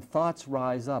 And then thoughts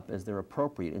rise up as they're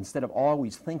appropriate, instead of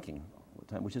always thinking all the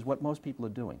time, which is what most people are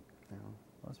doing.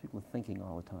 Most people are thinking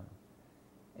all the time.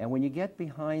 And when you get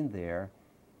behind there,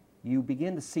 you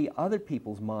begin to see other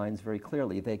people's minds very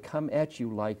clearly. They come at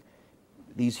you like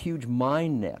these huge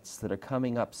mind nets that are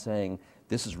coming up saying,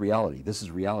 this is reality, this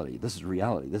is reality, this is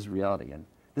reality, this is reality, and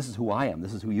this is who I am,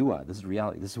 this is who you are, this is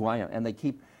reality, this is who I am. And they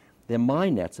keep, their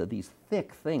mind nets are these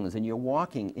thick things, and you're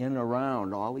walking in and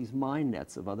around all these mind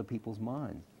nets of other people's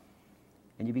minds.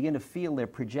 And you begin to feel their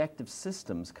projective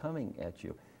systems coming at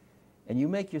you. And you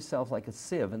make yourself like a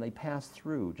sieve, and they pass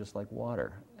through just like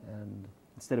water, and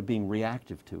instead of being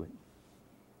reactive to it.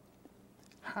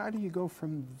 How do you go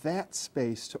from that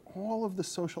space to all of the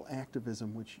social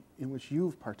activism in which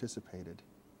you've participated?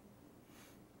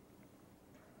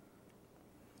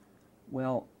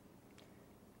 Well,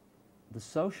 the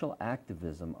social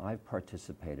activism I've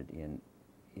participated in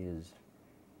is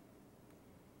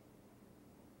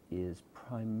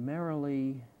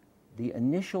primarily, the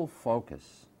initial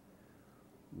focus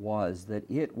was that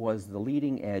it was the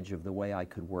leading edge of the way I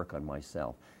could work on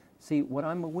myself. See, what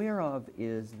I'm aware of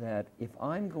is that if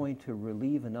I'm going to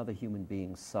relieve another human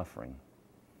being's suffering,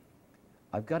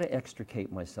 I've got to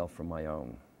extricate myself from my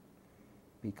own.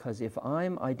 Because if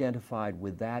I'm identified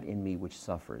with that in me which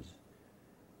suffers,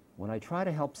 when I try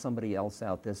to help somebody else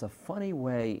out, there's a funny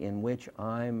way in which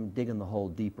I'm digging the hole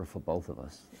deeper for both of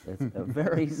us. It's a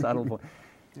very subtle point.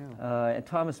 Yeah. And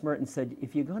Thomas Merton said,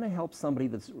 if you're going to help somebody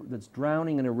that's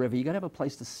drowning in a river, you've got to have a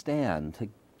place to stand to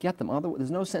get them. Otherwise,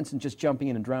 there's no sense in just jumping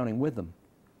in and drowning with them.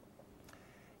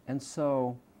 And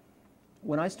so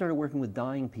when I started working with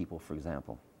dying people, for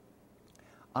example,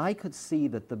 I could see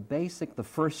that the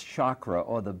first chakra,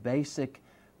 or the basic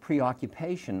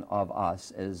preoccupation of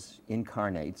us as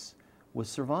incarnates, was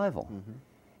survival. Mm-hmm.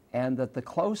 And that the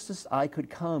closest I could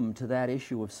come to that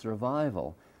issue of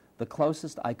survival, the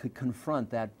closest I could confront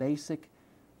that basic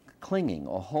clinging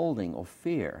or holding or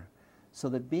fear, so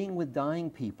that being with dying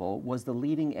people was the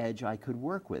leading edge I could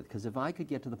work with. Because if I could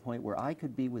get to the point where I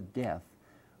could be with death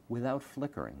without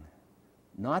flickering,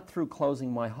 not through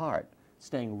closing my heart,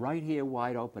 staying right here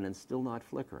wide open and still not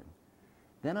flickering,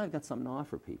 then I've got something to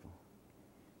offer people.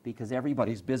 Because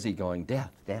everybody's busy going,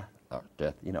 death, death, or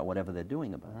death, you know, whatever they're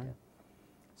doing about death.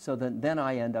 So then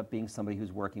I end up being somebody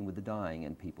who's working with the dying,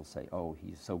 and people say, oh,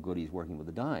 he's so good he's working with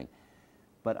the dying.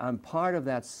 But I'm part of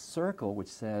that circle which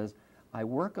says, I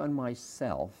work on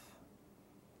myself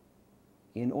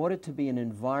in order to be an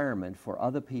environment for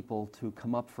other people to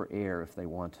come up for air if they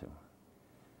want to.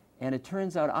 And it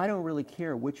turns out I don't really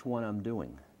care which one I'm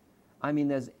doing. I mean,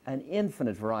 there's an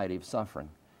infinite variety of suffering.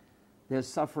 There's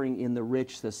suffering in the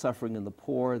rich, there's suffering in the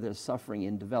poor, there's suffering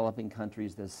in developing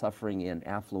countries, there's suffering in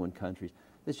affluent countries.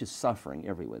 There's just suffering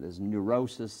everywhere. There's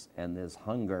neurosis, and there's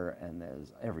hunger, and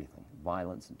there's everything,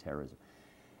 violence and terrorism.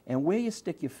 And where you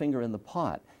stick your finger in the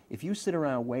pot, if you sit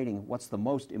around waiting, what's the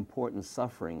most important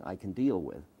suffering I can deal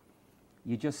with,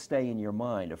 you just stay in your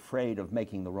mind afraid of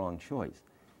making the wrong choice.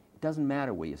 It doesn't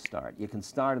matter where you start. You can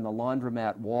start in the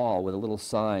laundromat wall with a little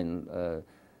sign,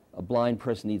 a blind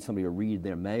person needs somebody to read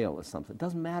their mail or something. It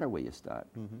doesn't matter where you start.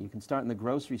 Mm-hmm. You can start in the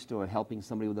grocery store helping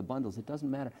somebody with the bundles. It doesn't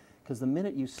matter. Because the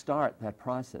minute you start that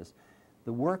process,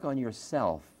 the work on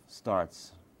yourself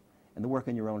starts, and the work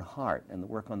on your own heart, and the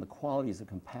work on the qualities of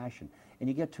compassion. And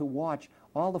you get to watch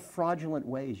all the fraudulent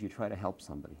ways you try to help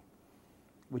somebody,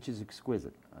 which is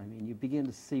exquisite. I mean, you begin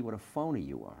to see what a phony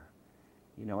you are,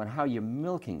 you know, and how you're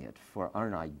milking it for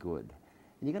aren't I good.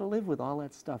 And you got to live with all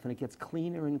that stuff, and it gets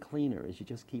cleaner and cleaner as you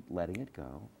just keep letting it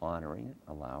go, honoring it,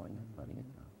 allowing it, letting it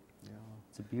go. Yeah.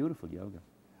 It's a beautiful yoga.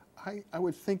 I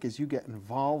would think as you get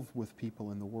involved with people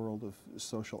in the world of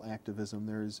social activism,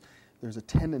 there's a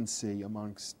tendency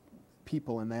amongst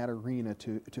people in that arena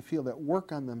to feel that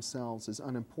work on themselves is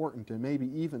unimportant and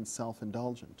maybe even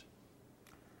self-indulgent.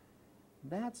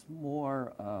 That's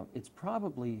more, it's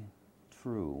probably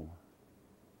true,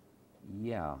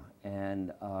 yeah.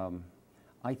 And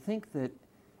I think that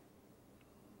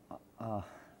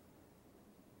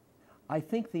I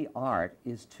think the art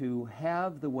is to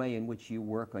have the way in which you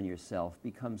work on yourself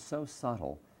become so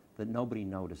subtle that nobody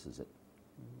notices it.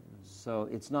 So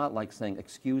it's not like saying,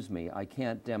 excuse me, I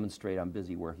can't demonstrate I'm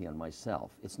busy working on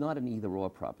myself. It's not an either-or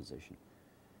proposition.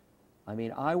 I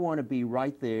mean, I want to be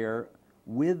right there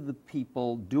with the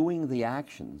people doing the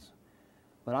actions,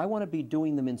 but I want to be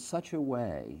doing them in such a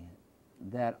way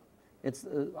that it's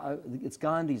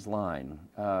Gandhi's line,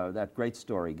 that great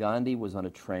story. Gandhi was on a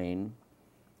train.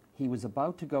 He was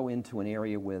about to go into an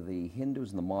area where the Hindus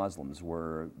and the Muslims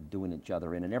were doing each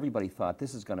other in, and everybody thought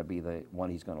this is going to be the one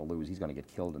he's going to lose. He's going to get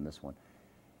killed in this one.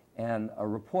 And a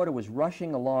reporter was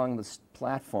rushing along the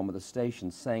platform of the station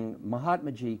saying,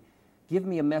 Mahatma Ji, give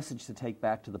me a message to take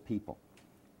back to the people.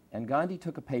 And Gandhi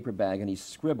took a paper bag and he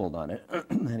scribbled on it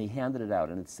and he handed it out,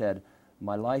 and it said,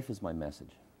 "My life is my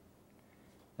message."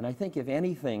 And I think if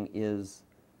anything is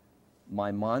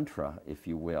my mantra, if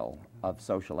you will, of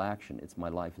social action, it's "my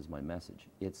life is my message."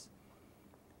 It's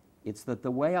that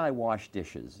the way I wash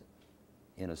dishes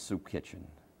in a soup kitchen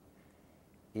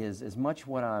is as much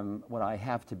what I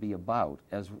have to be about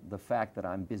as the fact that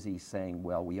I'm busy saying,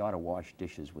 well, we ought to wash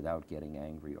dishes without getting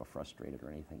angry or frustrated or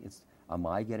anything. It's, am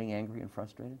I getting angry and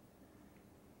frustrated?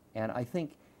 And I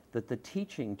think that the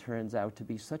teaching turns out to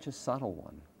be such a subtle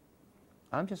one.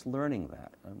 I'm just learning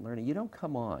that. I'm learning. You don't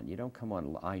come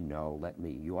on, I know, let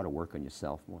me, you ought to work on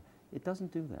yourself more. It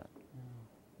doesn't do that.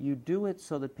 No. You do it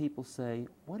so that people say,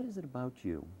 what is it about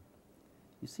you?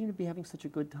 You seem to be having such a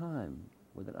good time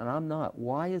with it, and I'm not.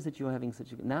 Why is it you're having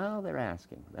such a good... Now they're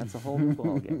asking. That's a whole new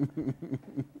ballgame.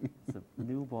 It's a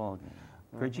new ballgame.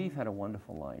 Gurdjieff had a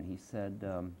wonderful line. He said,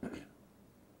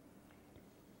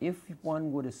 if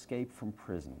one would escape from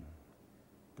prison,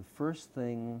 the first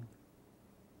thing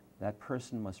that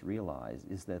person must realize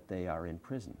is that they are in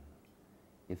prison.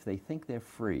 If they think they're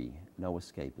free, no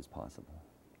escape is possible.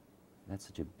 That's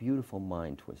such a beautiful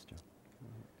mind twister.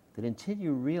 That until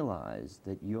you realize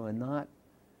that you're not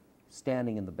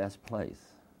standing in the best place,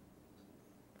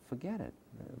 forget it.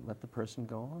 Let the person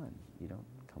go on. You don't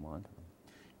come on to them.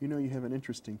 You know, you have an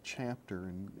interesting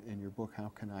chapter in your book,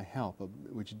 How Can I Help?,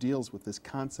 which deals with this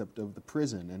concept of the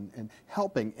prison and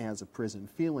helping as a prison,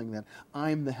 feeling that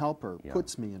I'm the helper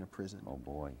puts me in a prison. Oh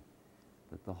boy.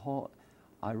 That the whole,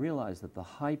 I realize that the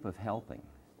hype of helping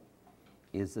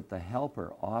is that the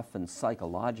helper often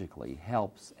psychologically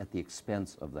helps at the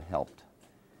expense of the helped.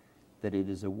 That it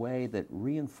is a way that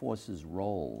reinforces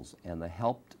roles, and the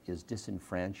helped is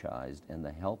disenfranchised and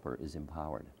the helper is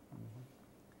empowered.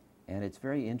 And it's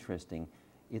very interesting.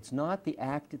 It's not the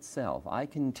act itself. I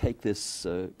can take this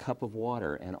cup of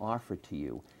water and offer it to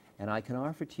you, and I can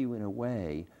offer it to you in a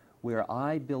way where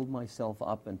I build myself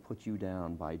up and put you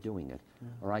down by doing it.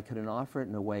 Or I can offer it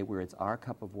in a way where it's our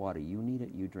cup of water. You need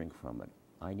it, you drink from it.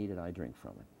 I need it, I drink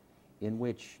from it. In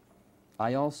which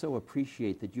I also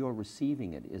appreciate that your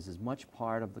receiving it is as much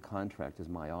part of the contract as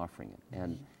my offering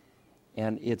it.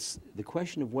 And it's the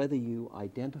question of whether you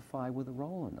identify with a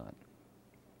role or not.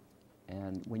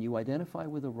 And when you identify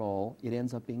with a role, it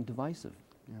ends up being divisive.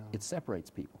 It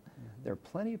separates people. There are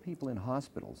plenty of people in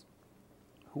hospitals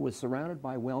who are surrounded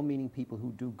by well-meaning people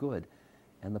who do good,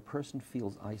 and the person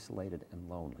feels isolated and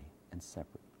lonely and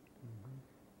separate.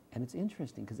 And it's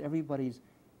interesting because everybody's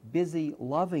busy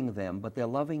loving them, but they're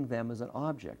loving them as an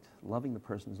object, loving the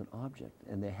person as an object,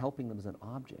 and they're helping them as an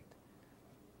object.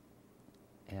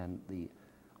 And the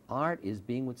art is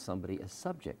being with somebody as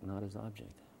subject, not as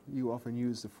object. You often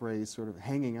use the phrase sort of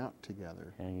hanging out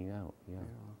together. Hanging out, yeah.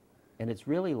 And it's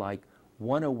really like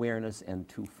one awareness and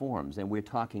two forms, and we're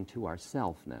talking to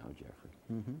ourselves now,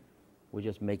 Jeffrey. We're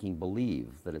just making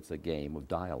believe that it's a game of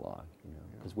dialogue, you know,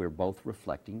 because we're both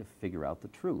reflecting to figure out the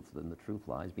truth, and the truth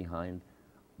lies behind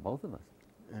both of us.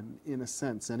 And in a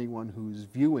sense, anyone who's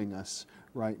viewing us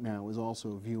right now is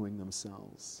also viewing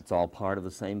themselves. It's all part of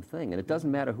the same thing, and it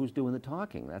doesn't matter who's doing the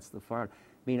talking. That's the far. I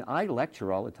mean, I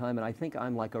lecture all the time, and I think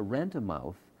I'm like a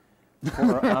rent-a-mouth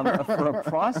for a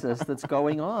process that's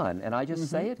going on, and I just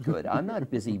say it good. I'm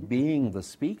not busy being the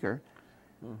speaker.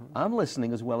 I'm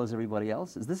listening as well as everybody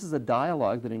else is. This is a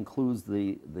dialogue that includes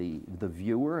the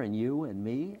viewer and you and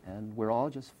me, and we're all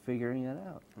just figuring it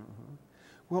out.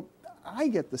 Well, I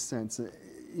get the sense,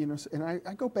 you know, and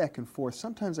I go back and forth.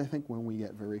 Sometimes I think when we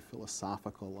get very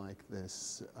philosophical like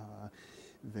this,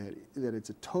 that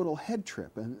it's a total head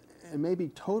trip and maybe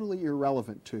totally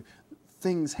irrelevant to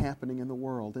things happening in the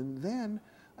world. And then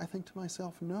I think to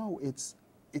myself, no, it's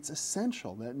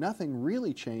essential that nothing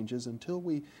really changes until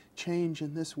we change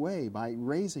in this way by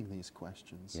raising these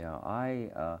questions. Yeah,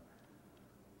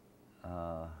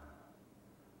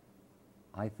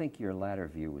 I think your latter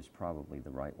view is probably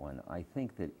the right one. I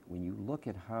think that when you look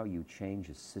at how you change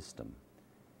a system,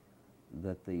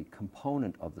 that the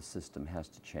component of the system has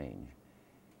to change,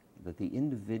 that the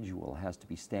individual has to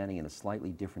be standing in a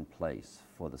slightly different place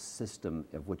for the system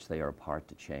of which they are a part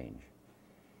to change.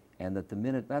 And that the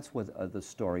minute, that's what the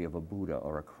story of a Buddha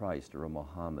or a Christ or a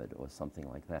Muhammad or something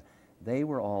like that. They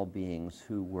were all beings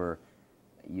who were,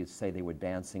 you'd say they were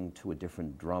dancing to a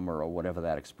different drummer or whatever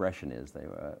that expression is.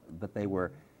 But they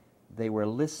were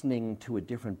listening to a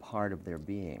different part of their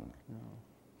being.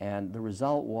 And the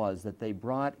result was that they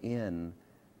brought in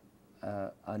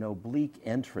an oblique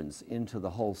entrance into the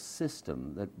whole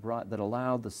system that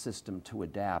allowed the system to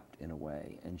adapt in a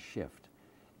way and shift.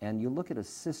 And you look at a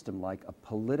system like a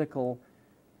political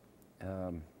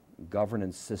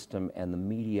governance system and the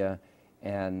media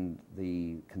and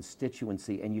the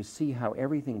constituency, and you see how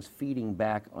everything's feeding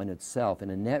back on itself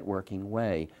in a networking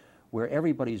way where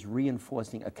everybody's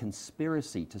reinforcing a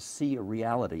conspiracy to see a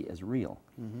reality as real.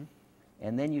 Mm-hmm.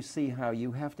 And then you see how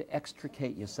you have to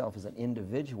extricate yourself as an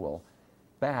individual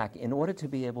back in order to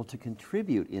be able to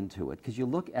contribute into it, because you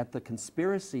look at the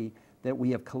conspiracy that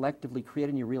we have collectively created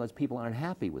and you realize people aren't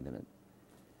happy within it.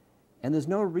 And there's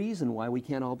no reason why we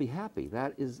can't all be happy.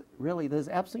 That is really, there's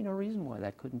absolutely no reason why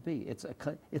that couldn't be. It's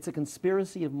a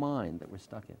conspiracy of mind that we're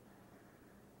stuck in.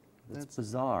 That's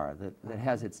bizarre, that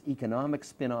has its economic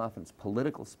spin-off and its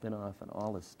political spin-off and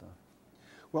all this stuff.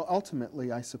 Well,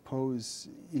 ultimately, I suppose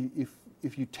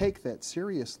if you take that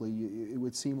seriously, it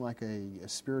would seem like a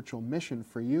spiritual mission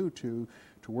for you to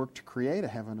work to create a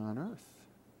heaven on earth.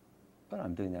 But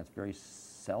I'm doing that very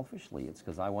selfishly. It's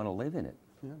because I want to live in it.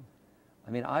 Yeah. I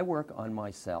mean, I work on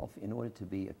myself in order to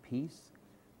be at peace,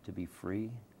 to be free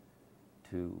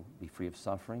of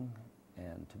suffering,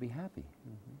 and to be happy.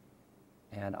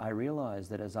 Mm-hmm. And I realize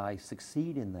that as I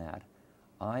succeed in that,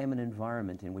 I am an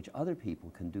environment in which other people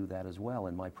can do that as well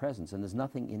in my presence, and there's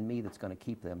nothing in me that's going to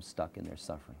keep them stuck in their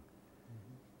suffering.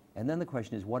 Mm-hmm. And then the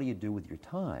question is, what do you do with your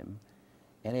time?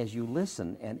 And as you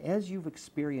listen, and as you've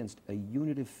experienced a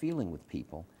unitive feeling with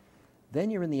people,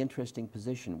 then you're in the interesting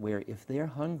position where if they're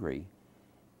hungry,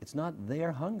 it's not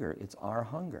their hunger, it's our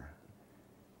hunger.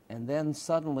 And then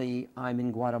suddenly I'm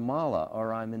in Guatemala,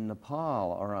 or I'm in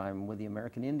Nepal, or I'm with the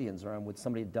American Indians, or I'm with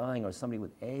somebody dying, or somebody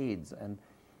with AIDS, and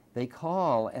they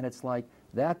call, and it's like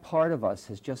that part of us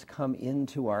has just come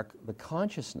into the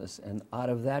consciousness, and out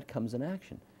of that comes an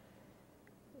action.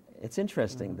 It's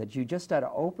interesting that you just got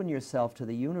to open yourself to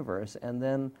the universe, and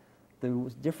then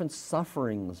the different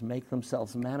sufferings make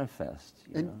themselves manifest.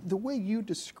 And the way you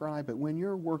describe it, when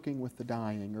you're working with the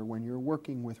dying, or when you're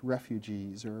working with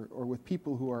refugees, or with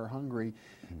people who are hungry,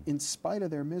 in spite of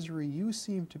their misery, you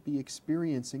seem to be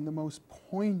experiencing the most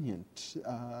poignant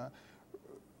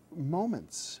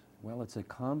moments. Well, it's a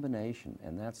combination,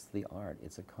 and that's the art.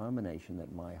 It's a combination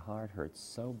that my heart hurts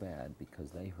so bad because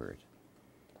they hurt,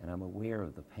 and I'm aware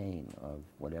of the pain of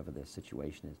whatever their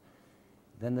situation is.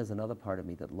 Then there's another part of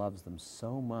me that loves them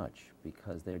so much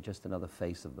because they're just another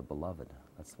face of the beloved.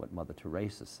 That's what Mother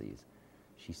Teresa sees.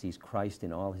 She sees Christ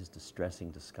in all his distressing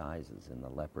disguises, in the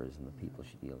lepers and the people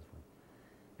she deals with.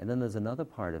 And then there's another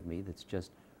part of me that's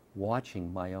just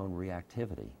watching my own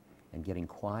reactivity and getting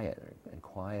quieter and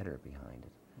quieter behind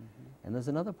it. Mm-hmm. And there's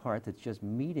another part that's just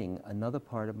meeting another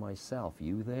part of myself.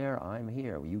 You there, I'm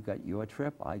here. You got your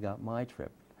trip, I got my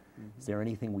trip. Mm-hmm. Is there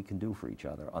anything we can do for each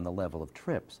other on the level of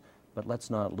trips? But let's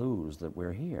not lose that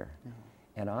we're here. Mm-hmm.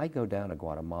 And I go down to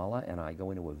Guatemala, and I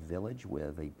go into a village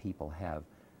where the people have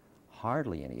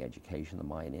hardly any education, the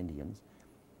Mayan Indians,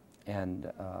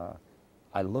 and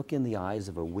I look in the eyes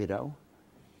of a widow,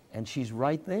 and she's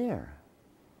right there.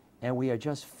 And we are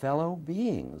just fellow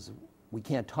beings. We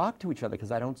can't talk to each other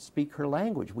because I don't speak her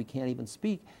language. We can't even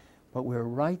speak, but we're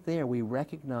right there. We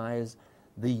recognize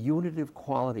the unitive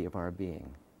quality of our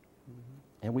being.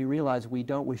 And we realize we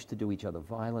don't wish to do each other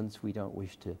violence. We don't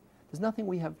wish to, there's nothing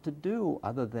we have to do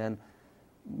other than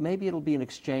maybe it'll be an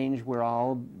exchange where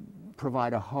I'll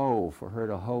provide a hoe for her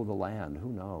to hoe the land. Who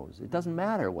knows? It doesn't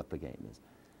matter what the game is.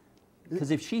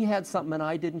 Because if she had something and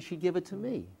I didn't, she'd give it to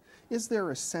me. Is there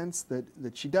a sense that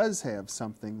she does have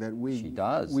something that she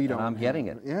does, we don't and I'm have? getting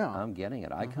it. Yeah. I'm getting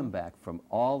it. I come back from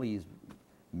all these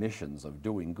missions of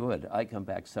doing good. I come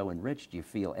back so enriched,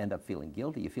 you end up feeling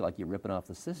guilty. You feel like you're ripping off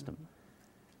the system.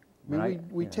 I mean,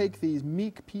 we take these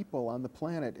meek people on the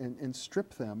planet and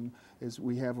strip them, as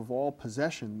we have, of all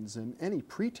possessions and any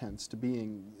pretense to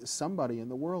being somebody in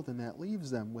the world, and that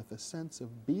leaves them with a sense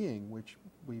of being, which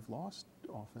we've lost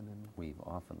often. We've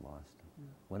often lost. Yeah.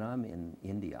 When I'm in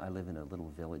India, I live in a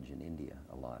little village in India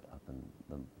a lot, up in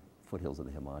the foothills of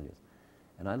the Himalayas,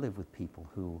 and I live with people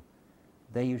who,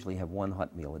 they usually have one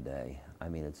hot meal a day. I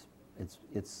mean,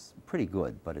 it's pretty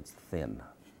good, but it's thin.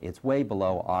 It's way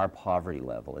below our poverty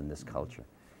level in this culture.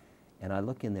 And I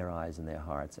look in their eyes and their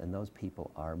hearts, and those people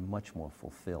are much more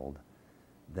fulfilled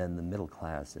than the middle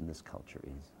class in this culture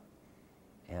is.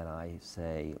 And I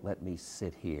say, let me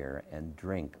sit here and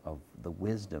drink of the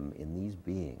wisdom in these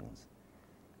beings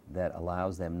that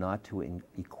allows them not to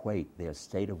equate their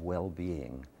state of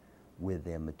well-being with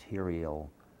their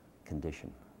material condition.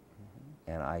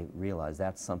 Mm-hmm. And I realize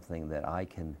that's something that I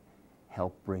can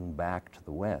help bring back to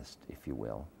the West, if you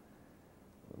will,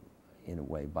 in a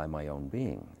way, by my own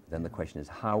being. Then the question is,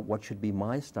 what should be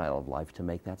my style of life to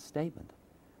make that statement?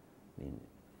 I mean,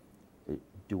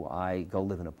 do I go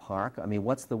live in a park? I mean,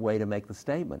 what's the way to make the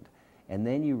statement? And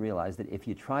then you realize that if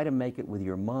you try to make it with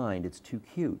your mind, it's too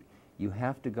cute. You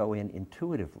have to go in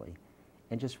intuitively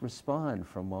and just respond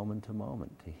from moment to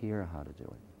moment to hear how to do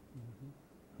it.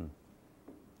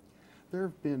 There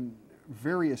have been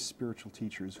various spiritual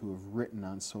teachers who have written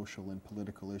on social and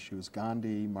political issues: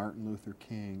 Gandhi, Martin Luther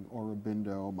King,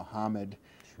 Aurobindo, Muhammad.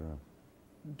 Sure.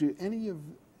 Do any of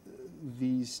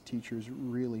these teachers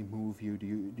really move you? Do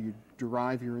you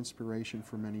derive your inspiration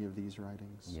from any of these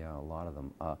writings? Yeah, a lot of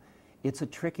them. It's a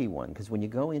tricky one, because when you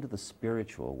go into the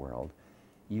spiritual world,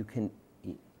 you can...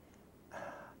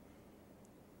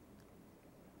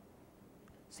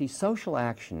 See, social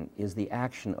action is the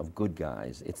action of good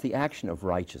guys. It's the action of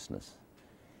righteousness.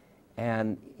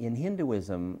 And in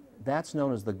Hinduism, that's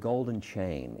known as the golden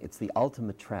chain. It's the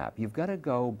ultimate trap. You've got to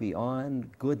go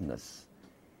beyond goodness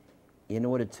in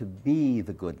order to be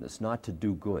the goodness, not to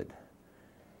do good.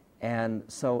 And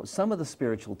so some of the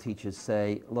spiritual teachers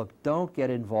say, look, don't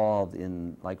get involved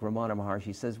in, like Ramana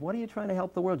Maharshi says, what are you trying to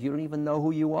help the world? You don't even know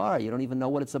who you are. You don't even know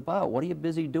what it's about. What are you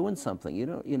busy doing something? You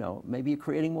don't, you know, maybe you're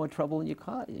creating more trouble than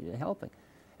you're helping.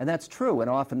 And that's true, and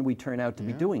often we turn out to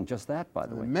be doing just that, by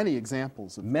the way. Many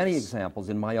examples of Many this. examples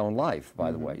in my own life,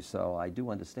 by the way, so I do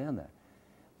understand that.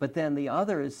 But then the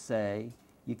others say,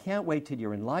 you can't wait till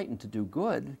you're enlightened to do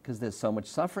good, because there's so much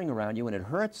suffering around you and it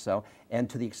hurts so, and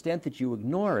to the extent that you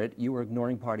ignore it, you are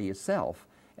ignoring part of yourself,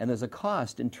 and there's a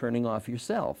cost in turning off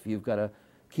yourself. You've got to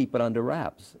keep it under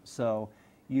wraps. So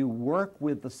you work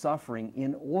with the suffering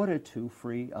in order to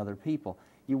free other people.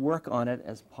 You work on it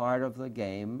as part of the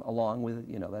game, along with,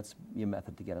 you know, that's your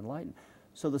method to get enlightened.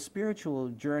 So the spiritual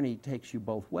journey takes you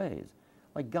both ways.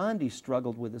 Like Gandhi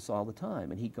struggled with this all the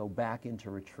time, and he'd go back into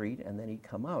retreat, and then he'd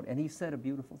come out. And he said a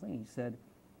beautiful thing. He said,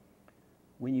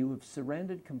 when you have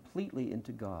surrendered completely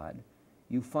into God,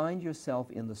 you find yourself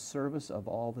in the service of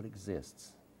all that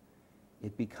exists.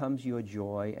 It becomes your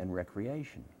joy and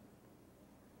recreation,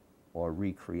 or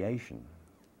recreation.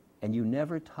 And you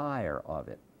never tire of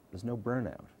it. There's no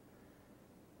burnout.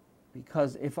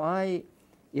 Because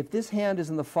if this hand is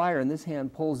in the fire and this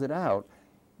hand pulls it out,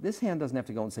 this hand doesn't have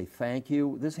to go and say thank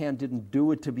you. This hand didn't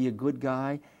do it to be a good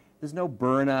guy. There's no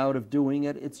burnout of doing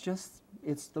it. It's just,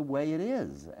 it's the way it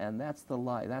is. And that's the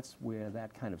life. That's where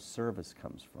that kind of service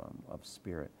comes from, of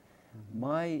spirit.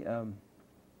 My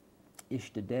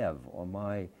Ishtadev, or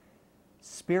my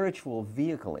spiritual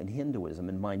vehicle in Hinduism,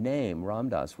 and my name,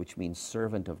 Ramdas, which means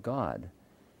servant of God,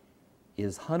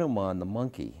 is Hanuman the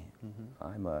monkey.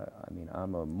 I'm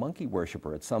a monkey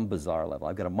worshiper at some bizarre level.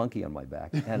 I've got a monkey on my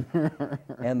back.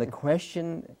 And the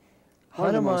question, One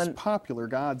of the Hanuman... most popular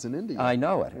gods in India. I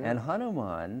know it. Yeah. And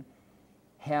Hanuman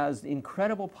has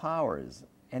incredible powers.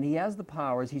 And he has the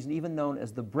powers, he's even known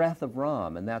as the breath of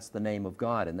Ram, and that's the name of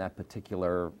God in that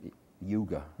particular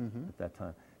yuga at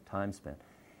that time span.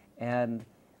 And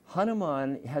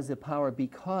Hanuman has the power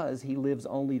because he lives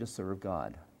only to serve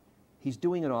God. He's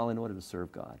doing it all in order to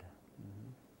serve God.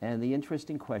 And the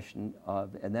interesting question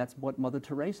of, and that's what Mother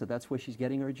Teresa, that's where she's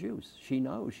getting her juice. She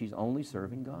knows she's only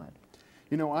serving God.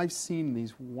 You know, I've seen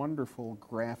these wonderful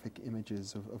graphic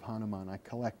images of Hanuman. I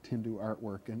collect Hindu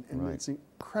artwork, and it's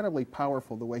incredibly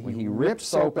powerful the way he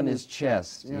rips open his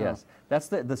chest. Yeah. Yes. That's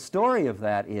the story of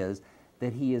that is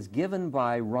that he is given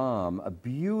by Ram a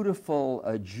beautiful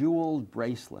jeweled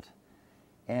bracelet.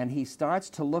 And he starts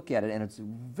to look at it, and it's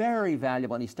very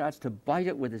valuable, and he starts to bite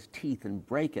it with his teeth and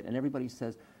break it, and everybody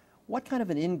says, what kind of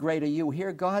an ingrate are you?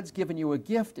 Here, God's given you a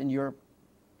gift, and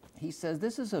he says,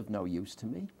 this is of no use to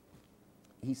me.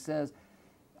 He says,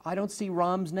 I don't see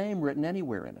Ram's name written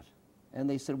anywhere in it. And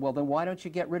they said, well, then why don't you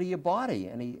get rid of your body?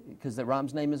 And because the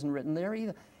Ram's name isn't written there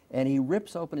either. And he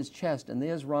rips open his chest, and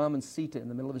there's Ram and Sita in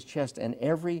the middle of his chest, and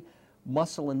every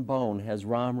muscle and bone has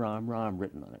Ram, Ram, Ram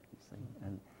written on it. You see?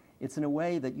 And it's in a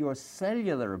way that your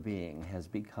cellular being has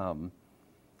become,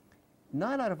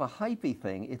 not out of a hypey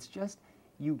thing, it's just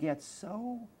you get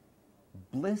so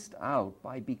blissed out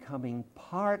by becoming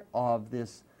part of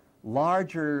this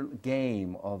larger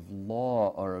game of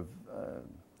law, or of,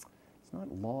 it's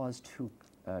not laws too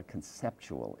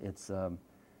conceptual, it's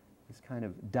this kind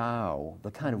of Tao,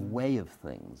 the kind of way of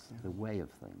things, the way of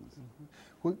things.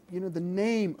 Well, you know, the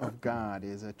name of God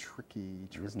is a tricky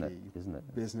Isn't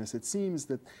it? business. It seems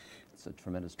that it's a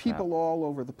tremendous people trap. all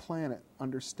over the planet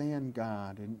understand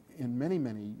God in many,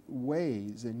 many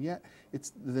ways, and yet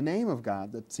it's the name of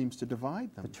God that seems to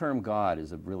divide them. The term God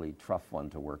is a really tough one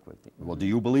to work with. Well, do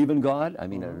you believe in God? I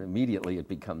mean, immediately it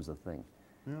becomes a thing.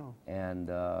 Yeah. And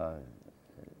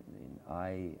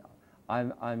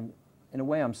I'm in a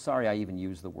way, I'm sorry I even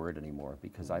use the word anymore,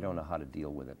 because I don't know how to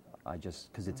deal with it.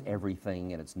 Because it's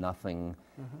everything and it's nothing,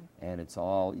 and it's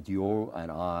all you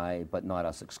and I, but not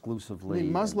us exclusively. I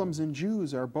mean, Muslims and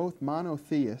Jews are both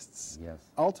monotheists. Yes.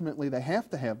 Ultimately, they have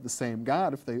to have the same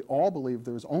God if they all believe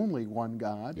there's only one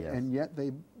God, Yes. and yet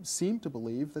they seem to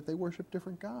believe that they worship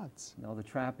different gods. No, the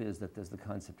trap is that there's the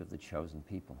concept of the chosen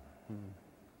people,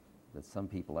 that some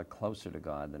people are closer to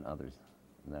God than others,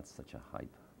 and that's such a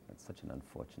hype. That's such an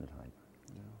unfortunate hype.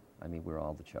 Yeah. I mean, we're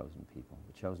all the chosen people.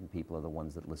 The chosen people are the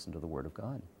ones that listen to the Word of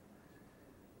God.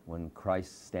 When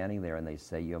Christ's standing there and they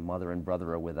say, your mother and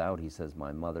brother are without, he says,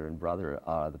 my mother and brother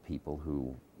are the people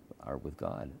who are with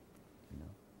God. You know?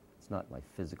 It's not my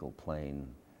physical plane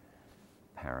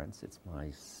parents, it's my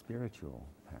spiritual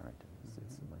parent.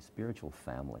 It's my spiritual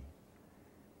family.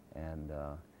 And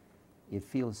it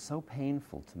feels so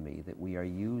painful to me that we are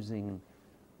using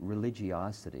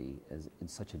religiosity in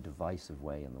such a divisive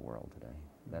way in the world today.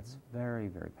 That's very,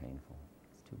 very painful.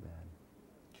 It's too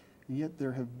bad. And yet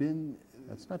there have been...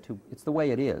 That's not too... It's the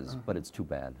way it is, but it's too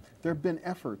bad. There have been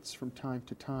efforts from time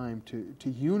to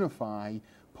unify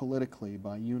politically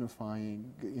by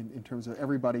unifying in terms of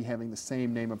everybody having the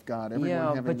same name of God,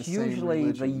 everyone having the same religion. Yeah, but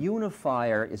usually the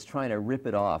unifier is trying to rip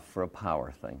it off for a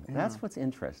power thing. Yeah. That's what's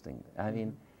interesting. I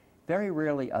mean, very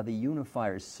rarely are the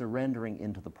unifiers surrendering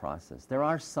into the process. There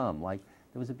are some, like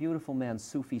there was a beautiful man,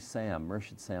 Sufi Sam,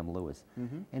 Murshid Sam Lewis,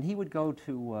 and he would go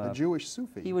to... a Jewish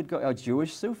Sufi. He would go, a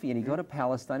Jewish Sufi, and he'd go to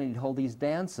Palestine and he'd hold these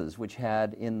dances, which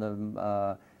had in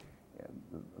the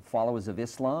followers of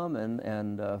Islam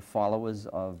and followers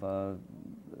of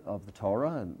the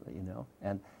Torah, and, you know,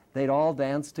 and they'd all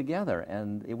dance together,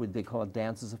 and it would be called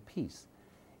dances of peace.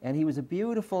 And he was a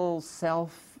beautiful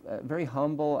very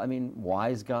humble, I mean,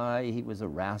 wise guy. He was a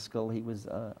rascal. He was,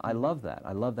 I love that.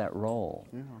 I love that role.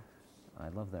 Yeah. I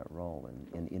love that role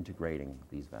in integrating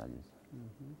these values.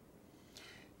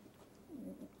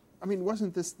 I mean,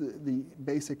 wasn't this the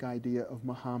basic idea of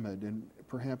Muhammad and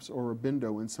perhaps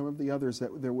Aurobindo and some of the others,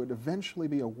 that there would eventually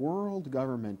be a world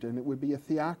government and it would be a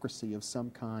theocracy of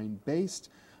some kind based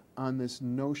on this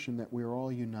notion that we're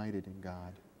all united in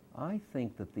God? I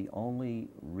think that the only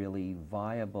really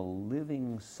viable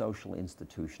living social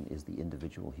institution is the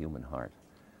individual human heart.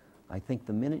 I think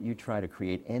the minute you try to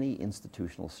create any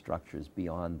institutional structures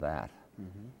beyond that,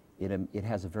 it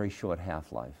has a very short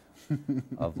half-life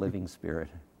of living spirit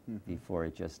before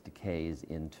it just decays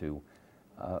into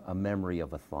a memory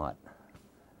of a thought.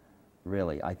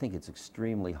 Really, I think it's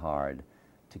extremely hard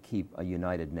to keep a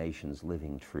United Nations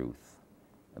living truth.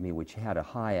 I mean, which had a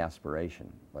high aspiration,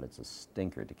 but it's a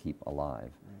stinker to keep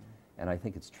alive. And I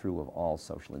think it's true of all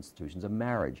social institutions. A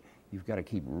marriage, you've got to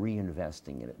keep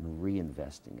reinvesting in it and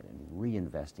reinvesting it and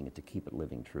reinvesting it to keep it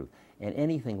living truth. And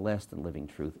anything less than living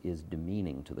truth is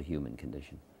demeaning to the human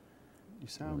condition. You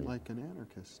sound like an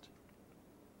anarchist.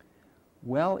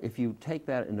 Well, if you take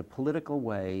that in a political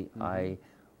way, I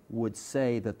would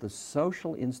say that the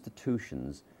social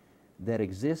institutions that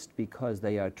exist because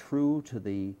they are true to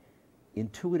the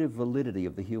intuitive validity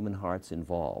of the human hearts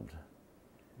involved.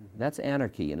 That's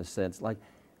anarchy in a sense. Like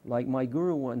my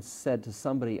guru once said to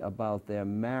somebody about their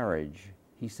marriage,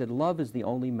 he said, love is the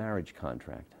only marriage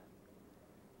contract.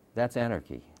 That's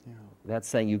anarchy. Yeah. That's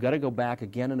saying you've got to go back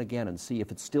again and again and see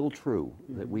if it's still true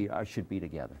that we should be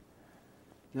together.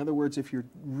 In other words, if you're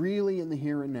really in the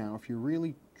here and now, if you're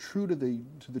really true to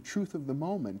the truth of the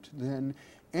moment, then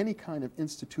any kind of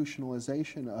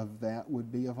institutionalization of that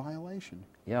would be a violation.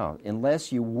 Yeah,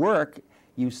 unless you work,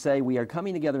 you say we are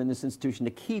coming together in this institution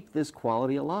to keep this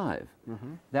quality alive.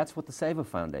 That's what the Seva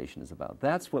Foundation is about.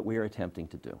 That's what we are attempting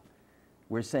to do.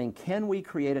 We're saying, can we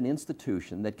create an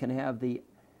institution that can have the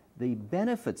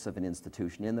benefits of an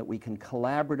institution in that we can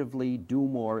collaboratively do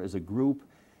more as a group,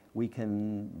 we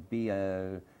can be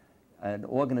an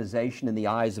organization in the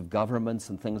eyes of governments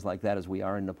and things like that as we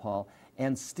are in Nepal,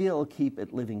 and still keep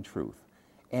it living truth.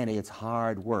 And it's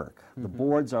hard work. The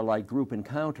boards are like group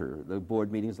encounter. The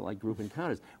board meetings are like group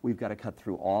encounters. We've got to cut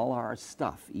through all our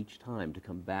stuff each time to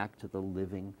come back to the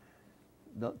living,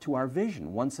 to our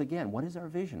vision. Once again, what is our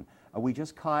vision? Are we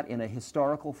just caught in a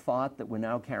historical thought that we're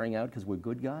now carrying out because we're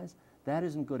good guys? That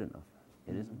isn't good enough.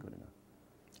 It isn't good enough.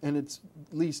 And it's,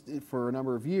 at least for a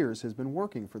number of years, has been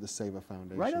working for the Seva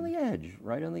Foundation. Right on the edge,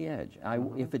 right on the edge.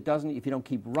 If you don't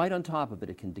keep right on top of it,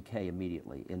 it can decay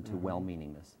immediately into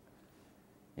well-meaningness,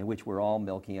 in which we're all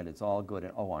milking it, it's all good,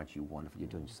 and oh, aren't you wonderful, you're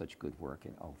doing such good work,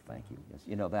 and oh, thank you, yes,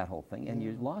 you know, that whole thing, and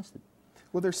you lost it.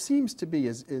 Well, there seems to be,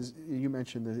 as you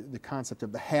mentioned, the concept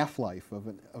of the half-life of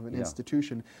an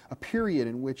institution, a period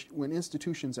in which, when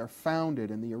institutions are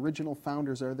founded and the original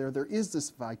founders are there is this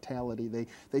vitality.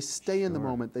 They stay in the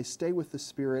moment, they stay with the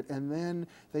spirit, and then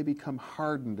they become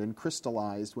hardened and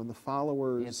crystallized when the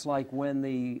followers... It's like when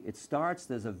it starts,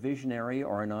 there's a visionary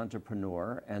or an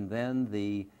entrepreneur, and then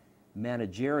the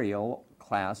managerial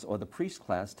class or the priest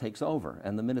class takes over.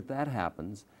 And the minute that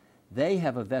happens, they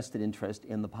have a vested interest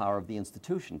in the power of the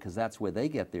institution, because that's where they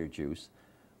get their juice,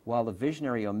 while the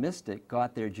visionary or mystic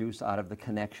got their juice out of the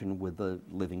connection with the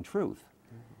living truth.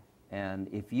 And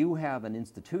if you have an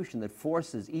institution that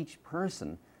forces each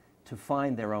person to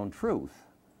find their own truth,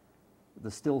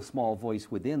 the still small voice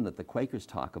within that the Quakers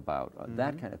talk about,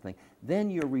 that kind of thing, then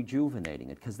you're rejuvenating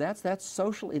it, because that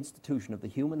social institution of the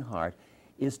human heart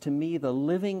is, to me, the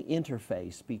living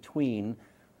interface between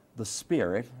the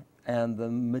spirit and the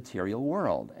material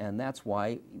world, and that's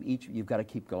why you've got to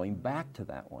keep going back to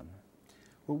that one.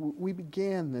 Well, we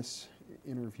began this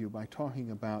interview by talking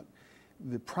about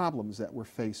the problems that we're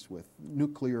faced with: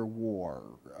 nuclear war,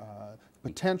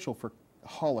 potential for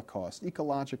Holocaust,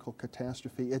 ecological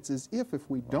catastrophe. It's as if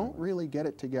we don't really get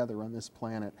it together on this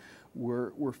planet,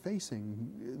 we're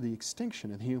facing the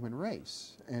extinction of the human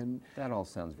race. And that all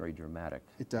sounds very dramatic.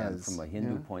 It does. And from a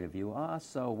Hindu point of view,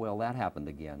 well, that happened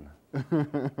again.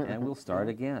 And we'll start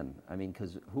again. I mean,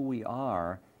 because who we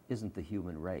are isn't the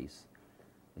human race.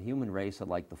 The human race are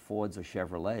like the Fords or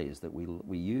Chevrolets that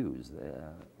we use.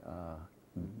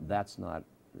 That's not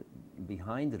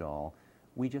behind it all.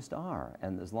 We just are.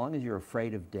 And as long as you're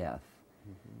afraid of death,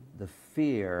 the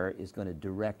fear is going to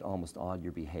direct almost all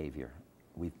your behavior.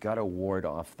 We've got to ward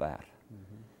off that.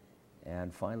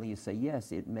 And finally you say,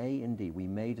 yes, it may indeed, we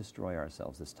may destroy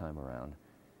ourselves this time around.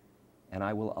 And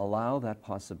I will allow that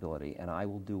possibility, and I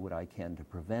will do what I can to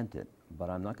prevent it, but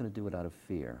I'm not going to do it out of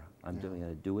fear. I'm going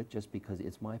to do it just because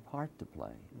it's my part to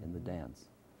play in the dance.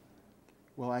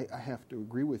 Well, I have to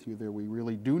agree with you there. We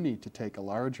really do need to take a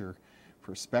larger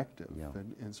perspective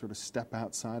and sort of step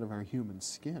outside of our human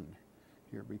skin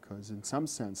here, because in some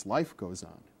sense life goes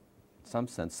on. In some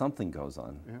sense something goes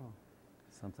on. Yeah.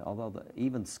 Something, although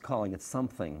even calling it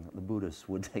something, the Buddhists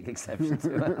would take exception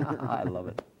to. I love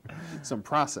it. Some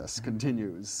process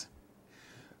continues.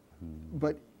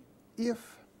 But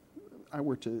if I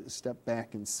were to step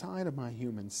back inside of my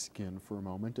human skin for a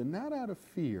moment, and not out of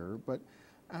fear, but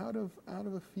out of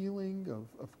a feeling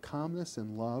of calmness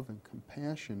and love and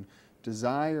compassion,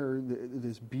 desire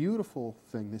this beautiful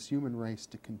thing, this human race,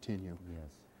 to continue.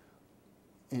 Yes.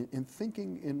 And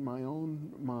thinking in my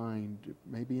own mind,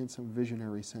 maybe in some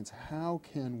visionary sense, how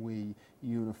can we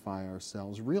unify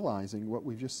ourselves, realizing what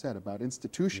we've just said about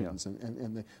institutions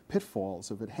and the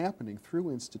pitfalls of it happening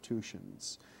through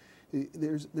institutions.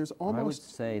 There's almost... I would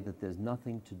say that there's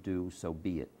nothing to do, so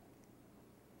be it.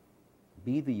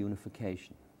 Be the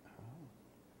unification.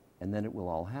 And then it will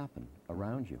all happen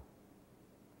around you.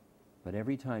 But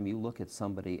every time you look at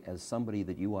somebody as somebody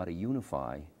that you ought to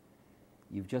unify,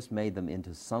 you've just made them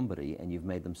into somebody, and you've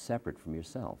made them separate from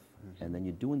yourself. And then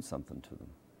you're doing something to them.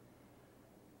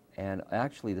 And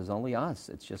actually, there's only us.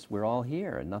 It's just we're all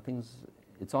here, and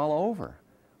it's all over.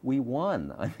 We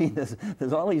won. I mean,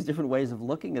 there's all these different ways of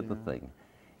looking at the thing.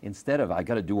 Instead of, I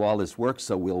got to do all this work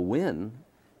so we'll win,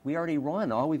 we already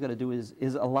won. All we've got to do is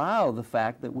allow the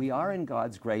fact that we are in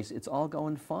God's grace. It's all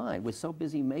going fine. We're so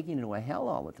busy making it into a hell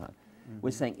all the time.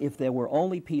 We're saying, if there were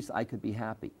only peace, I could be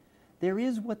happy. There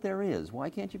is what there is. Why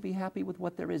can't you be happy with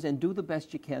what there is and do the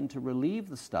best you can to relieve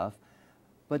the stuff,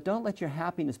 but don't let your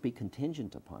happiness be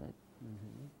contingent upon it,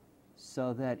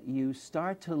 so that you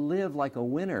start to live like a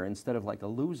winner instead of like a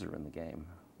loser in the game,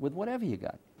 with whatever you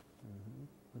got,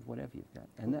 with whatever you've got.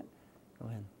 And that, go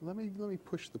ahead. Let me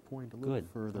push the point a little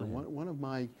further. One of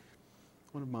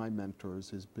my mentors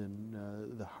has been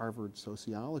the Harvard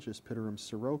sociologist Pitirim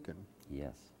Sorokin.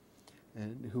 Yes.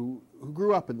 And who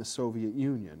grew up in the Soviet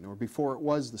Union, or before it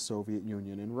was the Soviet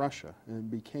Union, in Russia,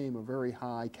 and became a very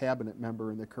high cabinet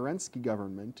member in the Kerensky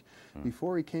government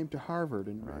before he came to Harvard.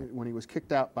 And when he was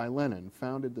kicked out by Lenin,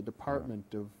 founded the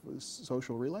Department of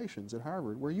Social Relations at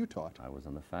Harvard, where you taught. I was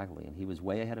on the faculty, and he was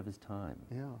way ahead of his time.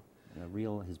 Yeah.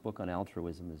 His book on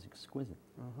altruism is exquisite.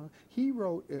 He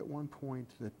wrote at one point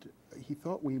that he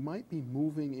thought we might be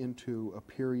moving into a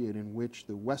period in which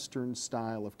the Western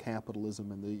style of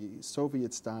capitalism and the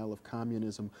Soviet style of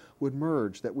communism would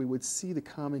merge, that we would see the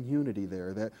common unity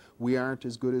there, that we aren't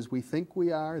as good as we think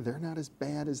we are, they're not as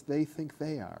bad as they think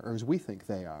they are, or as we think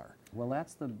they are. Well,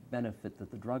 that's the benefit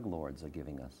that the drug lords are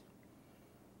giving us.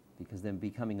 because they're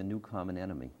becoming a new common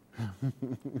enemy.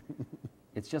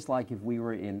 It's just like if we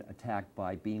were attacked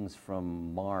by beings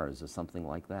from Mars or something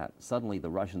like that. Suddenly the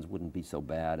Russians wouldn't be so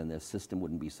bad and their system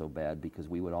wouldn't be so bad because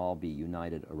we would all be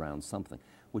united around something,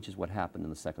 which is what happened in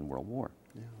the Second World War,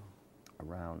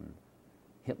 around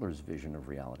Hitler's vision of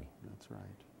reality. That's right.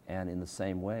 And in the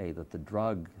same way that the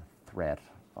drug threat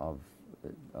of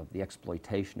the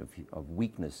exploitation of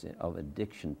weakness, of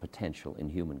addiction potential in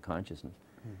human consciousness,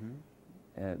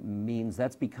 means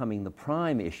that's becoming the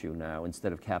prime issue now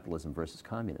instead of capitalism versus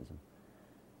communism.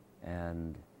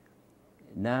 And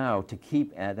now to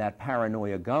keep that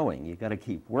paranoia going, you've got to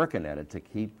keep working at it to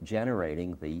keep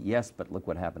generating the yes, but look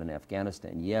what happened in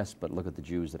Afghanistan, yes, but look at the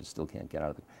Jews that still can't get out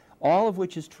of it. All of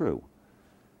which is true.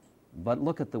 But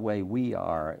look at the way we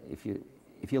are. If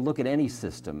you look at any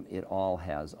system, it all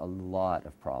has a lot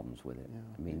of problems with it. Yeah.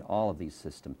 I mean, all of these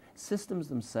systems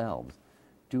themselves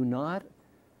do not.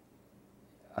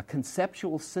 A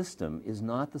conceptual system is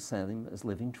not the same as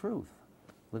living truth.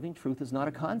 Living truth is not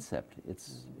a concept.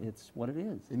 It's what it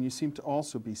is. And you seem to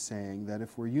also be saying that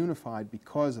if we're unified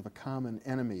because of a common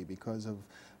enemy, because of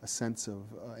a sense of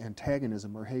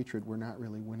antagonism or hatred, we're not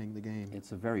really winning the game.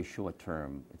 It's a very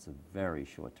short-term. It's a very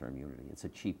short-term unity. It's a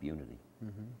cheap unity.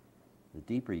 The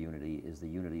deeper unity is the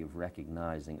unity of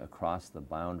recognizing across the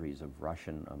boundaries of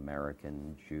Russian,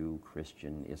 American, Jew,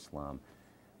 Christian, Islam.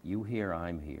 You here,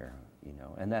 I'm here, you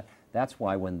know. And that's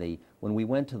why when we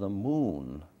went to the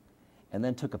moon and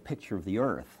then took a picture of the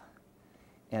Earth,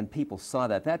 and people saw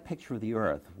that picture of the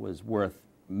Earth was worth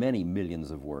many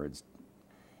millions of words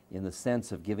in the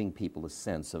sense of giving people a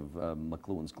sense of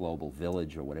McLuhan's global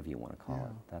village or whatever you want to call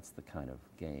it. That's the kind of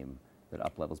game that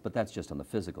uplevels, but that's just on the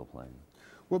physical plane.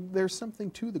 Well, there's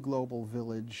something to the global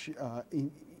village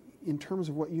in terms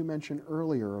of what you mentioned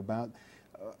earlier about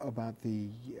the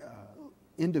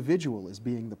individual as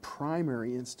being the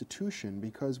primary institution,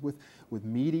 because with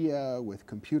media, with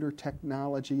computer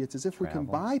technology, it's as if we can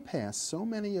bypass so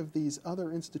many of these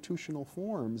other institutional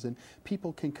forms and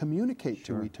people can communicate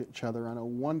to each other on a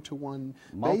one-to-one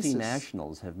basis.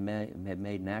 Multinationals have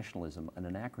made nationalism an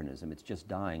anachronism. It's just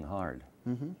dying hard,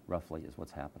 roughly, is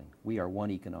what's happening. We are one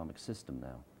economic system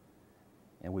now,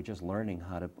 and we're just learning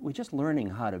how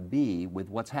to be with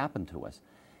what's happened to us.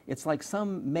 It's like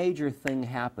some major thing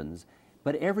happens,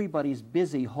 but everybody's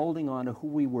busy holding on to who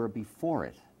we were before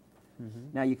it.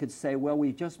 Now you could say, well,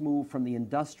 we've just moved from the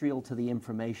industrial to the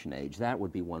information age. That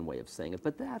would be one way of saying it,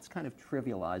 but that's kind of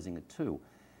trivializing it too.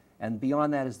 And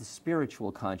beyond that is the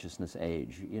spiritual consciousness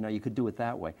age. You know, you could do it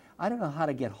that way. I don't know how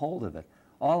to get hold of it.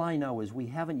 All I know is we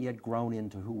haven't yet grown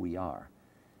into who we are.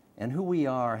 And who we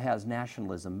are has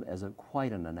nationalism as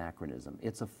quite an anachronism.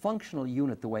 It's a functional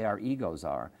unit the way our egos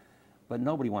are, but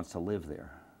nobody wants to live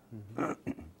there.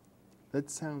 That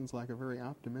sounds like a very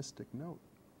optimistic note,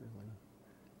 really.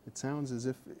 It sounds as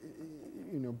if,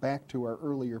 you know, back to our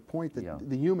earlier point, that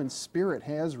the human spirit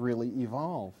has really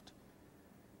evolved.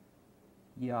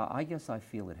 Yeah, I guess I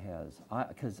feel it has.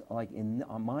 Because like in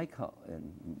my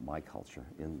culture,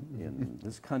 in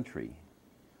this country,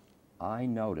 I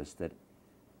noticed that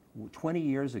 20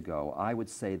 years ago, I would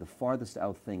say the farthest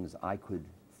out things I could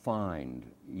find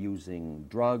using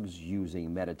drugs,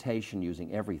 using meditation,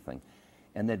 using everything.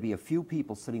 And there'd be a few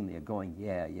people sitting there going,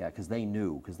 yeah, because they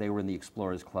knew, because they were in the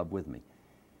Explorers Club with me.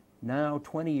 Now,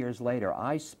 20 years later,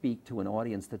 I speak to an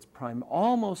audience that's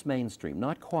almost mainstream,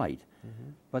 not quite,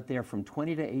 but they're from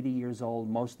 20 to 80 years old.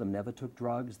 Most of them never took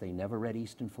drugs. They never read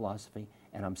Eastern philosophy.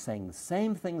 And I'm saying the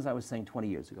same things I was saying 20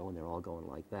 years ago, and they're all going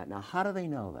like that. Now, how do they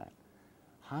know that?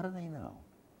 How do they know?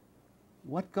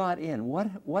 What got in?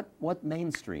 What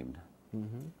mainstreamed?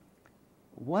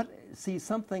 See,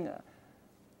 something...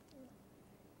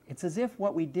 It's as if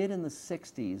what we did in the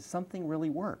 60s, something really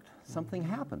worked. Something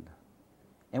happened.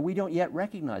 And we don't yet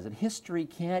recognize it. History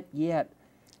can't yet,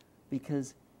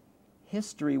 because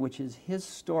history, which is his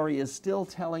story, is still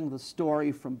telling the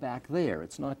story from back there.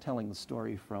 It's not telling the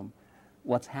story from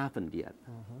what's happened yet.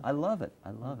 I love it.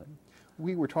 I love it.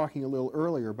 We were talking a little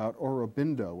earlier about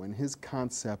Aurobindo and his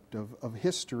concept of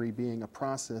history being a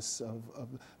process of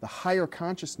the higher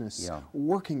consciousness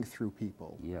working through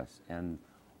people. Yes, and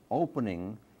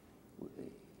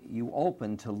you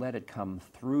open to let it come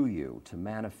through you, to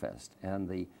manifest,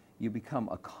 and you become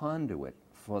a conduit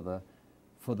for the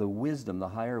wisdom, the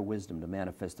higher wisdom to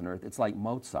manifest on earth. It's like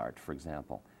Mozart, for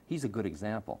example. He's a good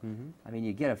example. I mean,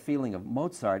 you get a feeling of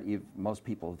Mozart, most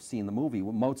people have seen the movie,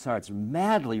 Mozart's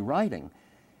madly writing,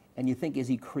 and you think, is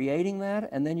he creating that?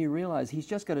 And then you realize he's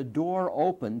just got a door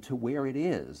open to where it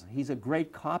is. He's a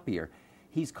great copier.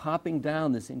 He's copying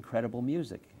down this incredible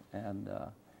music, and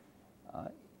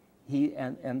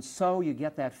And so you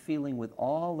get that feeling with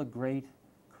all the great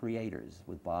creators,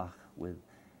 with Bach, with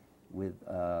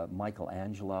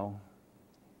Michelangelo.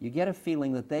 You get a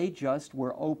feeling that they just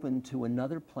were open to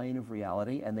another plane of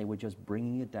reality, and they were just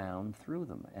bringing it down through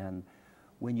them. And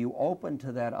when you open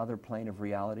to that other plane of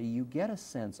reality, you get a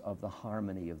sense of the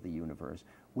harmony of the universe,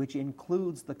 which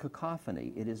includes the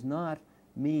cacophony. It does not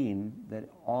mean that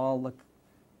all the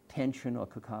tension or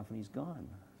cacophony is gone.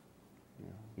 Yeah.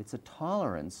 It's a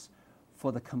tolerance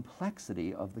for the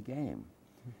complexity of the game.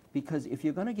 Because if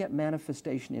you're going to get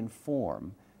manifestation in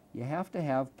form, you have to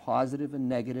have positive and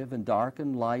negative and dark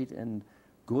and light and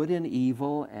good and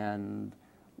evil and,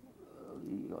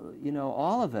 you know,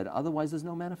 all of it. Otherwise, there's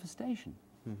no manifestation.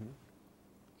 Mm-hmm.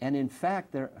 And in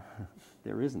fact, there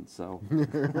isn't, so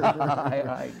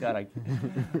I gotta...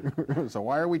 So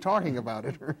why are we talking about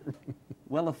it?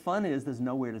 Well, the fun is there's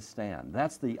nowhere to stand.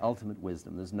 That's the ultimate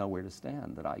wisdom. There's nowhere to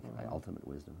stand that ultimate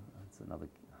wisdom. That's another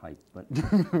hype, but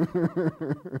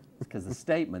because the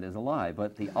statement is a lie,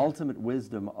 but the ultimate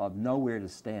wisdom of nowhere to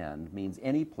stand means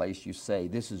any place you say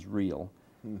this is real,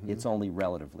 it's only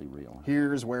relatively real.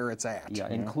 Here's where it's at. Yeah,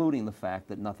 including the fact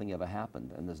that nothing ever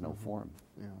happened and there's no form.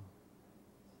 Yeah.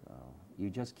 So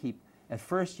you just keep, at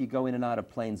first you go in and out of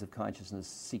planes of consciousness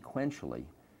sequentially.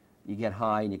 You get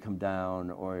high and you come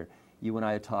down, or you and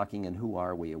I are talking, and who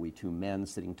are we? Are we two men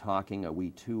sitting talking? Are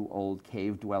we two old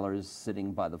cave dwellers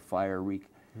sitting by the fire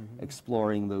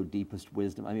exploring the deepest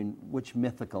wisdom? I mean, which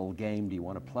mythical game do you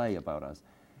want to play about us?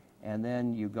 And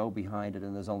then you go behind it,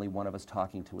 and there's only one of us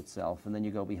talking to itself. And then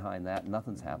you go behind that, and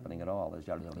nothing's happening at all. There's,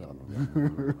 you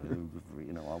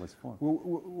know, all this form. Well,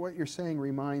 what you're saying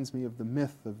reminds me of the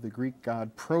myth of the Greek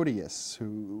god Proteus,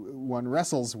 who one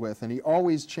wrestles with, and he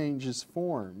always changes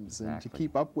forms. Exactly. And to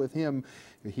keep up with him,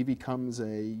 he becomes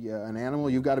an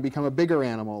animal. You've got to become a bigger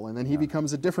animal, and then he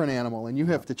becomes a different animal, and you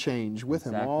have to change with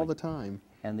him all the time.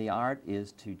 And the art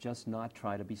is to just not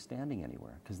try to be standing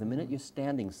anywhere. Because the minute you're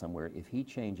standing somewhere, if he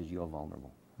changes, you're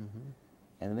vulnerable.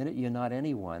 And the minute you're not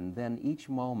anyone, then each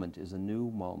moment is a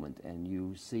new moment, and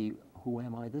you see, who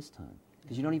am I this time?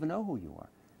 Because you don't even know who you are.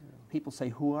 People say,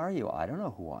 who are you? I don't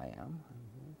know who I am.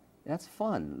 That's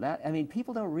fun. I mean,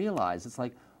 people don't realize, it's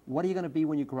like, what are you going to be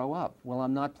when you grow up? Well,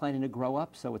 I'm not planning to grow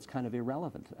up, so it's kind of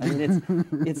irrelevant. I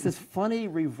mean, it's this funny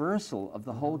reversal of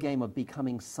the whole game of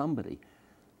becoming somebody.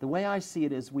 The way I see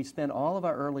it is we spend all of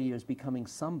our early years becoming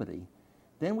somebody.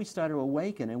 Then we start to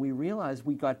awaken, and we realize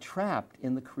we got trapped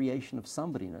in the creation of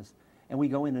somebodyness, and we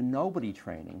go into nobody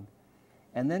training.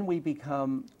 And then we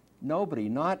become nobody,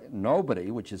 not nobody,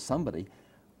 which is somebody,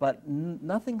 but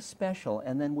nothing special,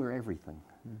 and then we're everything.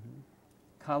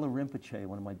 Kala Rinpoche,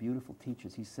 one of my beautiful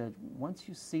teachers, he said, once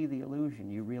you see the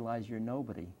illusion, you realize you're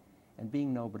nobody, and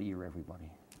being nobody, you're everybody.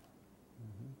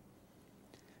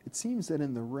 It seems that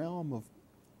in the realm of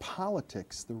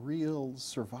politics, the real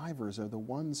survivors are the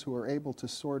ones who are able to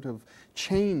sort of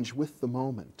change with the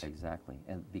moment. Exactly,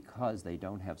 and because they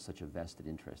don't have such a vested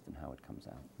interest in how it comes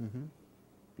out.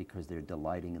 Because they're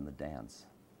delighting in the dance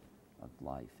of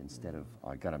life instead of, oh,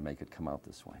 I got to make it come out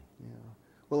this way. Yeah.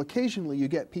 Well, occasionally you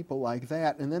get people like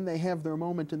that, and then they have their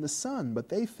moment in the sun, but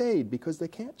they fade because they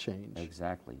can't change.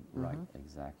 Exactly right,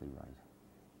 exactly right.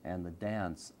 And the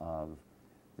dance of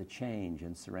the change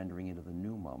and surrendering into the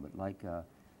new moment, like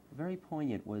very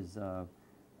poignant was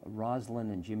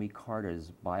Rosalind and Jimmy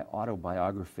Carter's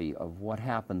autobiography of what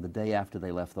happened the day after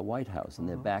they left the White House. And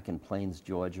they're back in Plains,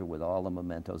 Georgia with all the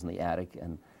mementos in the attic,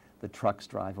 and the trucks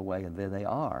drive away, and there they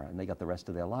are, and they got the rest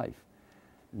of their life.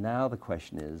 Now the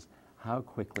question is, how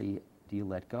quickly do you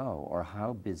let go? Or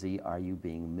how busy are you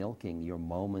milking your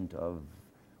moment of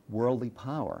worldly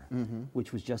power,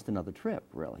 which was just another trip,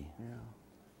 really? Yeah.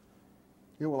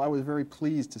 Yeah, well, I was very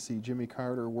pleased to see Jimmy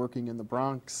Carter working in the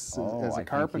Bronx as a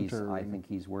carpenter. I think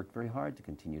he's worked very hard to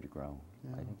continue to grow.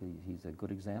 Yeah. I think he's a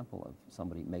good example of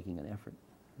somebody making an effort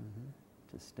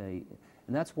to stay.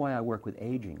 And that's why I work with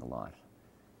aging a lot,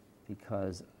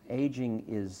 because aging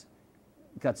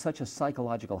got such a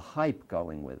psychological hype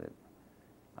going with it.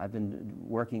 I've been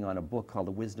working on a book called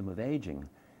The Wisdom of Aging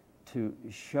to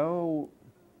show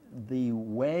the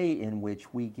way in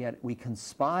which we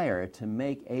conspire to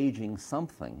make aging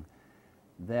something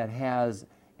that has,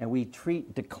 and we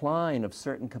treat decline of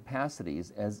certain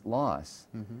capacities as loss.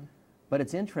 But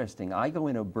it's interesting, I go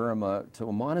into Burma to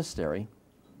a monastery,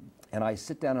 and I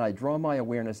sit down and I draw my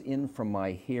awareness in from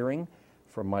my hearing,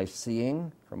 from my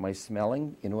seeing, from my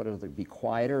smelling, in order to be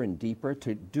quieter and deeper,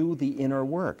 to do the inner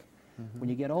work. When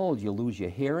you get old, you lose your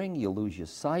hearing, you lose your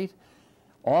sight.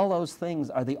 All those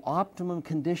things are the optimum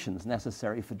conditions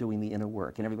necessary for doing the inner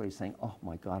work. And everybody's saying, oh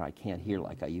my God, I can't hear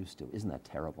like I used to. Isn't that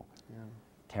terrible? Yeah.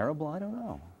 Terrible? I don't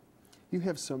know. You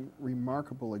have some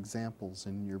remarkable examples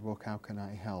in your book, How Can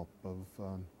I Help?, of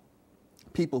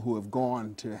people who have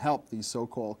gone to help these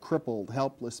so-called crippled,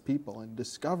 helpless people and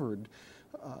discovered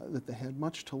that they had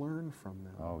much to learn from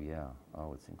them. Oh, yeah.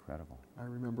 Oh, it's incredible. I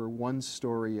remember one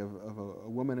story of a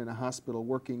woman in a hospital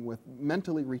working with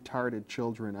mentally retarded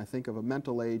children, I think of a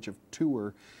mental age of 2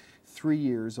 or 3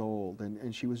 years old,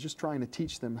 and she was just trying to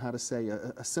teach them how to say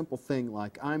a simple thing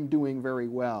like, "I'm doing very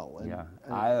well." And, Yeah.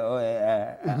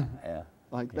 yeah.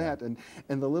 Like Yeah. that,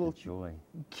 and the little Joy.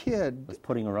 kid Was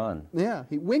putting her on. yeah,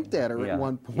 he winked at her Yeah, at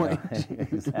one point. Yeah,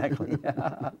 exactly.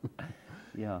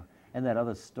 Yeah. And that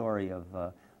other story of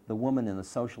the woman in the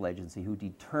social agency who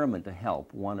determined to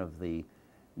help one of the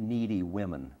needy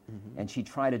women. And she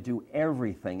tried to do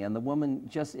everything, and the woman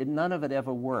just, none of it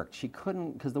ever worked. She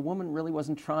couldn't, because the woman really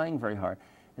wasn't trying very hard.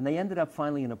 And they ended up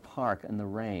finally in a park in the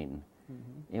rain,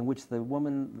 in which the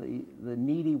woman, the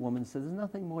needy woman says, "There's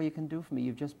nothing more you can do for me,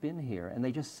 you've just been here." And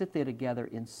they just sit there together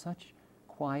in such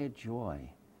quiet joy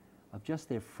of just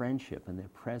their friendship and their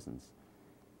presence.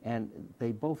 And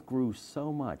they both grew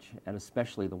so much, and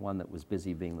especially the one that was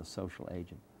busy being the social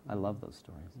agent. I love those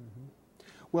stories.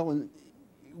 Well, and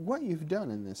what you've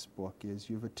done in this book is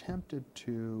you've attempted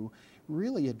to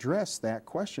really address that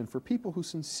question for people who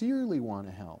sincerely want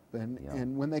to help,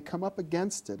 and when they come up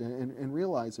against it and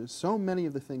realize there's so many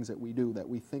of the things that we do that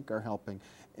we think are helping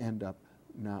end up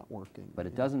not working. But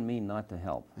it doesn't mean not to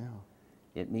help. Yeah.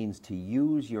 It means to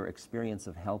use your experience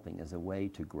of helping as a way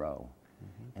to grow.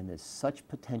 And there's such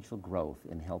potential growth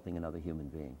in helping another human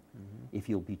being if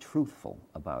you'll be truthful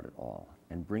about it all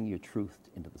and bring your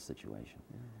truth into the situation.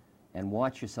 And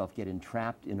watch yourself get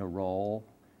entrapped in a role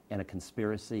and a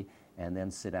conspiracy, and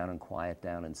then sit down and quiet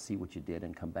down and see what you did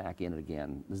and come back in it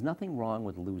again. There's nothing wrong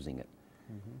with losing it.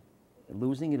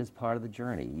 Losing it is part of the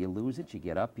journey. You lose it, you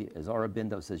get up, as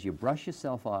Aurobindo says, you brush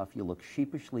yourself off, you look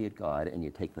sheepishly at God, and you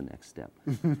take the next step.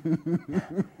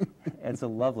 It's a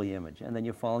lovely image. And then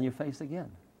you fall on your face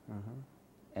again.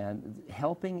 And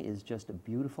helping is just a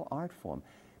beautiful art form,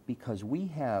 because we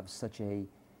have such a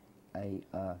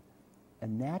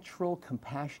natural,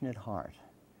 compassionate heart.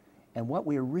 And what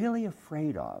we're really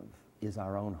afraid of is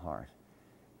our own heart,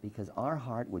 because our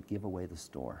heart would give away the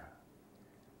store.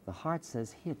 The heart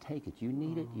says, "Here, take it. You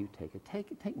need it, you take it.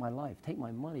 Take it, take my life, take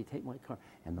my money, take my car."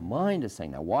 And the mind is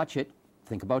saying, "Now watch it.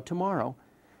 Think about tomorrow."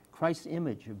 Christ's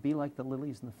image of be like the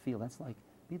lilies in the field, that's like,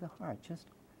 be the heart. Just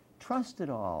trust it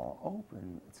all,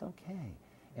 open, it's okay.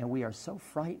 And we are so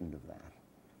frightened of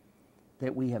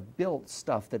that we have built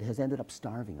stuff that has ended up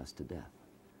starving us to death.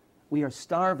 We are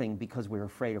starving because we're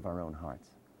afraid of our own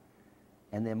hearts.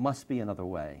 And there must be another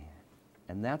way.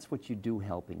 And that's what you do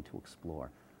helping to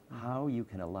explore. How you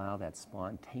can allow that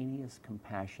spontaneous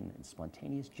compassion and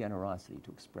spontaneous generosity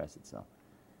to express itself.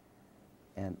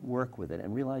 And work with it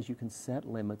and realize you can set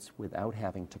limits without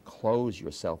having to close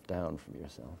yourself down from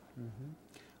yourself.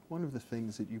 One of the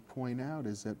things that you point out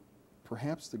is that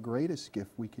perhaps the greatest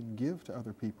gift we can give to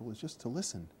other people is just to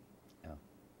listen. Yeah,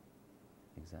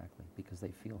 exactly, because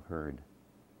they feel heard.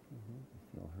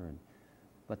 They feel heard.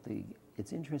 But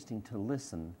it's interesting to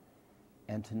listen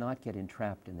and to not get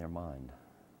entrapped in their mind.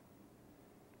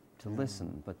 To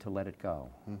listen, but to let it go.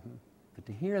 But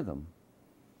to hear them,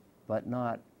 but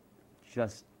not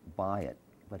just buy it,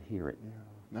 but hear it.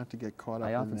 Not to get caught up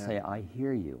in that. I often say, "I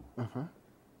hear you."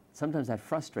 Sometimes that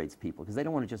frustrates people because they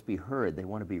don't want to just be heard, they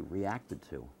want to be reacted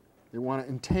to. They want to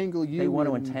entangle you. They want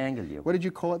to entangle you. What did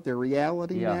you call it, their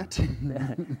reality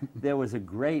net? There was a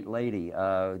great lady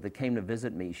that came to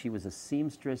visit me. She was a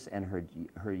seamstress, and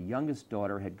her youngest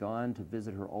daughter had gone to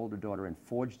visit her older daughter and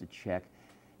forged a check.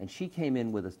 And she came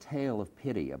in with a tale of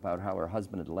pity about how her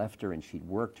husband had left her, and she'd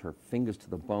worked her fingers to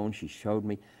the bone, she showed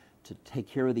me, to take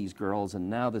care of these girls, and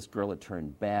now this girl had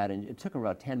turned bad. And it took her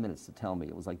about 10 minutes to tell me.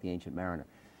 It was like the Ancient Mariner.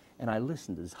 And I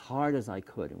listened as hard as I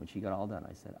could, and when she got all done,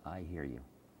 I said, "I hear you."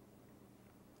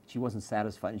 She wasn't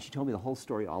satisfied, and she told me the whole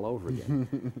story all over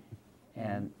again.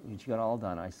 And when she got all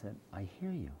done, I said, "I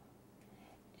hear you."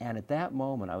 And at that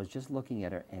moment, I was just looking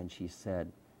at her, and she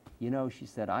said, "You know," she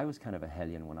said, "I was kind of a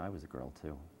hellion when I was a girl,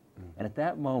 too." And at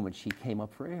that moment, she came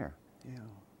up for air.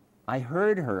 I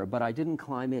heard her, but I didn't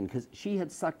climb in, because she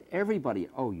had sucked everybody.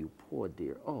 "Oh, you poor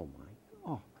dear. Oh,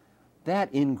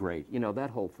 that ingrate," you know, that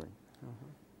whole thing.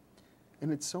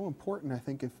 And it's so important, I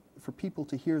think, for people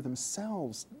to hear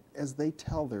themselves as they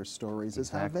tell their stories,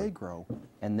 is how they grow.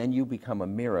 And then you become a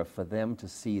mirror for them to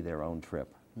see their own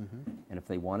trip. And if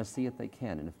they want to see it, they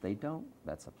can. And if they don't,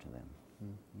 that's up to them.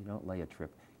 You don't lay a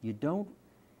trip. You don't,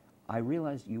 I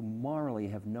realize you morally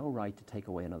have no right to take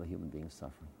away another human being's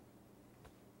suffering.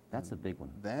 That's a big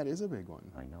one. That is a big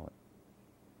one. I know it.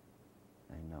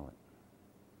 I know it.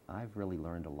 I've really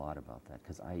learned a lot about that,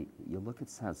 because you look at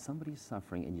how somebody's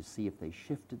suffering and you see if they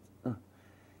shifted,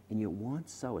 and you want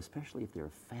so, especially if they're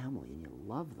a family and you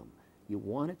love them, you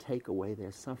want to take away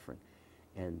their suffering.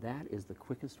 And that is the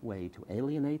quickest way to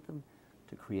alienate them,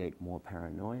 to create more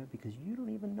paranoia, because you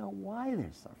don't even know why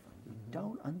they're suffering. You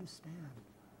don't understand.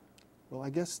 Well, I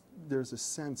guess there's a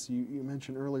sense, you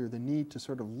mentioned earlier, the need to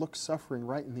sort of look suffering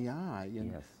right in the eye,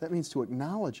 and Yes. that means to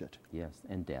acknowledge it. Yes,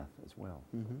 and death as well,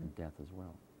 and death as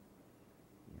well.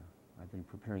 Yeah, I've been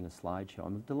preparing a slideshow.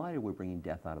 I'm delighted we're bringing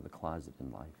death out of the closet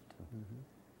in life, too.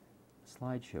 A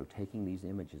slideshow, taking these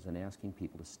images and asking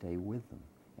people to stay with them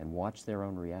and watch their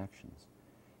own reactions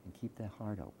and keep their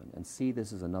heart open and see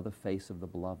this as another face of the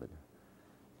beloved.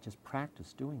 Just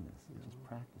practice doing this. Just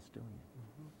practice doing it.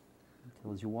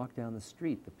 Until as you walk down the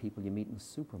street, the people you meet in the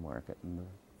supermarket and the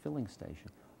filling station,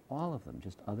 all of them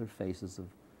just other faces of,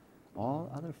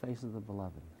 all other faces of the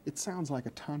beloved. It sounds like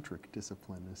a tantric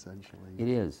discipline, essentially. It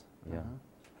is, yeah.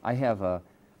 I have a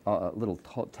little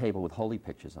table with holy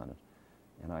pictures on it,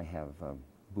 and I have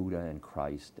Buddha and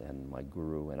Christ and my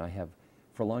guru, and I have,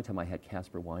 for a long time I had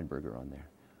Caspar Weinberger on there,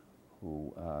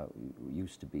 who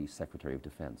used to be Secretary of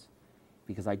Defense,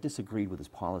 because I disagreed with his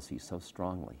policies so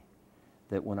strongly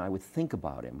that when I would think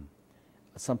about him,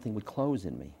 something would close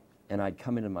in me. And I'd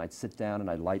come in and I'd sit down and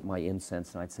I'd light my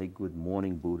incense and I'd say, "Good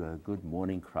morning, Buddha. Good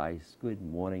morning, Christ. Good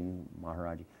morning,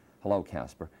 Maharaji. Hello,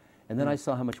 Caspar." And then I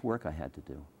saw how much work I had to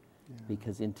do.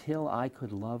 Because until I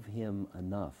could love him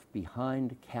enough,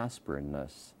 behind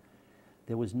Caspar-ness,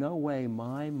 there was no way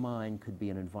my mind could be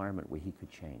an environment where he could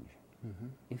change.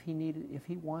 If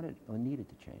he wanted or needed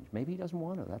to change. Maybe he doesn't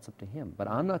want to, that's up to him. But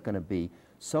I'm not going to be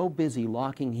so busy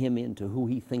locking him into who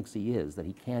he thinks he is that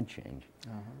he can't change.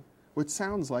 Well, it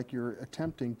sounds like you're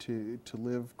attempting to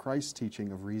live Christ's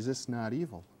teaching of resist not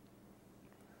evil.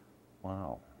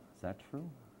 Wow, is that true?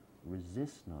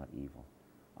 Resist not evil.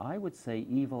 I would say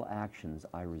evil actions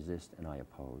I resist and I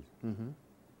oppose.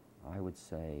 I would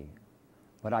say,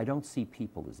 but I don't see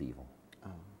people as evil.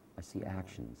 I see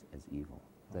actions as evil.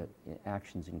 That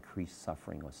actions increase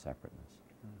suffering or separateness.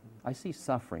 I see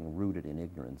suffering rooted in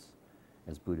ignorance,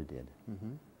 as Buddha did.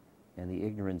 And the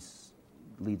ignorance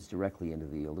leads directly into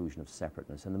the illusion of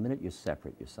separateness. And the minute you're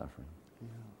separate, you're suffering.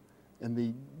 And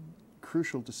the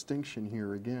crucial distinction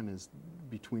here, again, is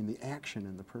between the action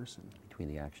and the person. Between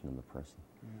the action and the person.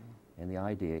 And the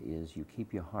idea is you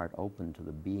keep your heart open to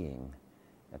the being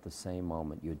at the same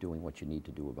moment you're doing what you need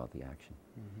to do about the action.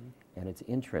 And it's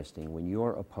interesting, when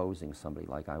you're opposing somebody,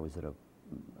 like I was at a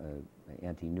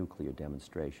anti-nuclear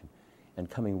demonstration, and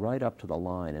coming right up to the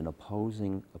line and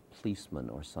opposing a policeman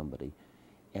or somebody,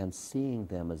 and seeing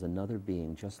them as another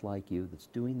being just like you that's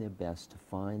doing their best to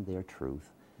find their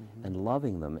truth, and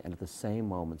loving them, and at the same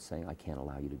moment saying, "I can't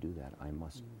allow you to do that, I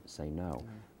must say no."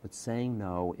 But saying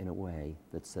no in a way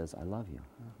that says, "I love you."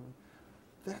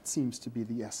 That seems to be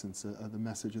the essence of the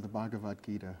message of the Bhagavad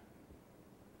Gita.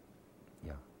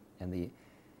 Yeah, and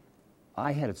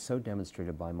I had it so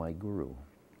demonstrated by my guru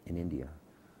in India,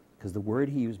 because the word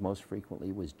he used most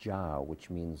frequently was jao, which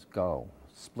means go,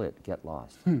 split, get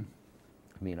lost. I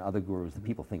mean, other gurus, the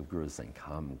people think of gurus saying,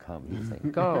 "Come, come." He was saying,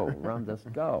 "Go, Ram Das,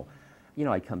 go." You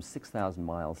know, I'd come 6,000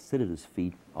 miles, sit at his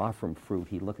feet, offer him fruit.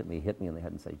 He'd look at me, hit me in the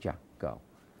head and say, "Ja, go."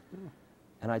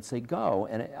 And I'd say, "Go,"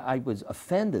 and I was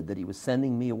offended that he was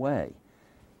sending me away.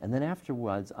 And then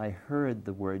afterwards, I heard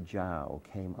the word Jiao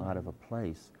came out of a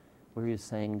place where he was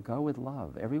saying, "Go with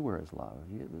love. Everywhere is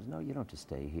love. You don't have to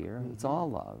stay here. It's all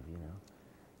love, you know.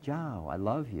 Jiao, I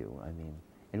love you." I mean,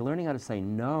 and learning how to say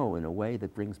no in a way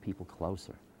that brings people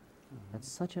closer. That's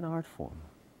such an art form.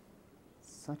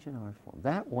 Such an art form.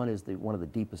 That one is one of the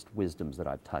deepest wisdoms that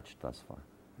I've touched thus far.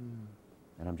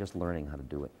 And I'm just learning how to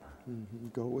do it.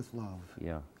 Go with love.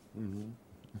 Yeah.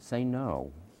 Say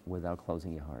no without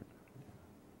closing your heart.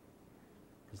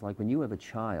 It's like when you have a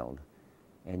child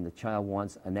and the child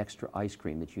wants an extra ice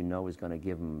cream that you know is going to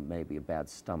give them maybe a bad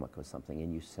stomach or something,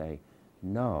 and you say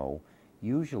no,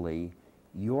 usually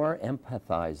you're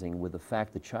empathizing with the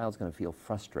fact the child's going to feel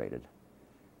frustrated.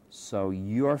 So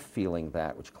you're feeling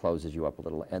that, which closes you up a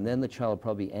little. And then the child will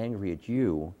probably be angry at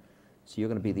you, so you're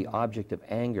going to be the object of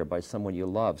anger by someone you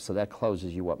love, so that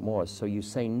closes you up more. So you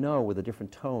say no with a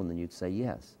different tone than you'd say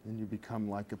yes. And you become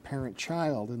like a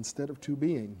parent-child instead of two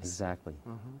beings. Exactly.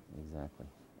 Exactly.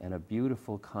 And a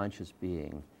beautiful, conscious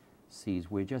being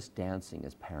sees we're just dancing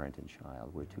as parent and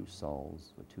child. We're two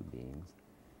souls, we're two beings.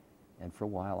 And for a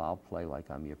while, I'll play like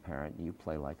I'm your parent, and you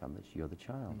play like you're the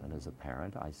child. And as a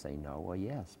parent, I say no or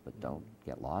yes, but don't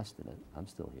get lost in it. I'm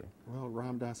still here. Well,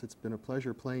 Ram Das, it's been a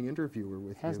pleasure playing interviewer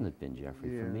with you. Hasn't it been,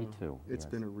 Jeffrey? For me, too. It's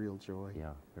been a real joy.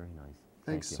 Yeah, very nice.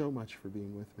 Thanks Thank you so much for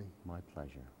being with me. My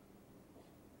pleasure.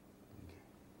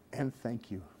 And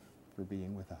thank you for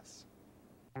being with us.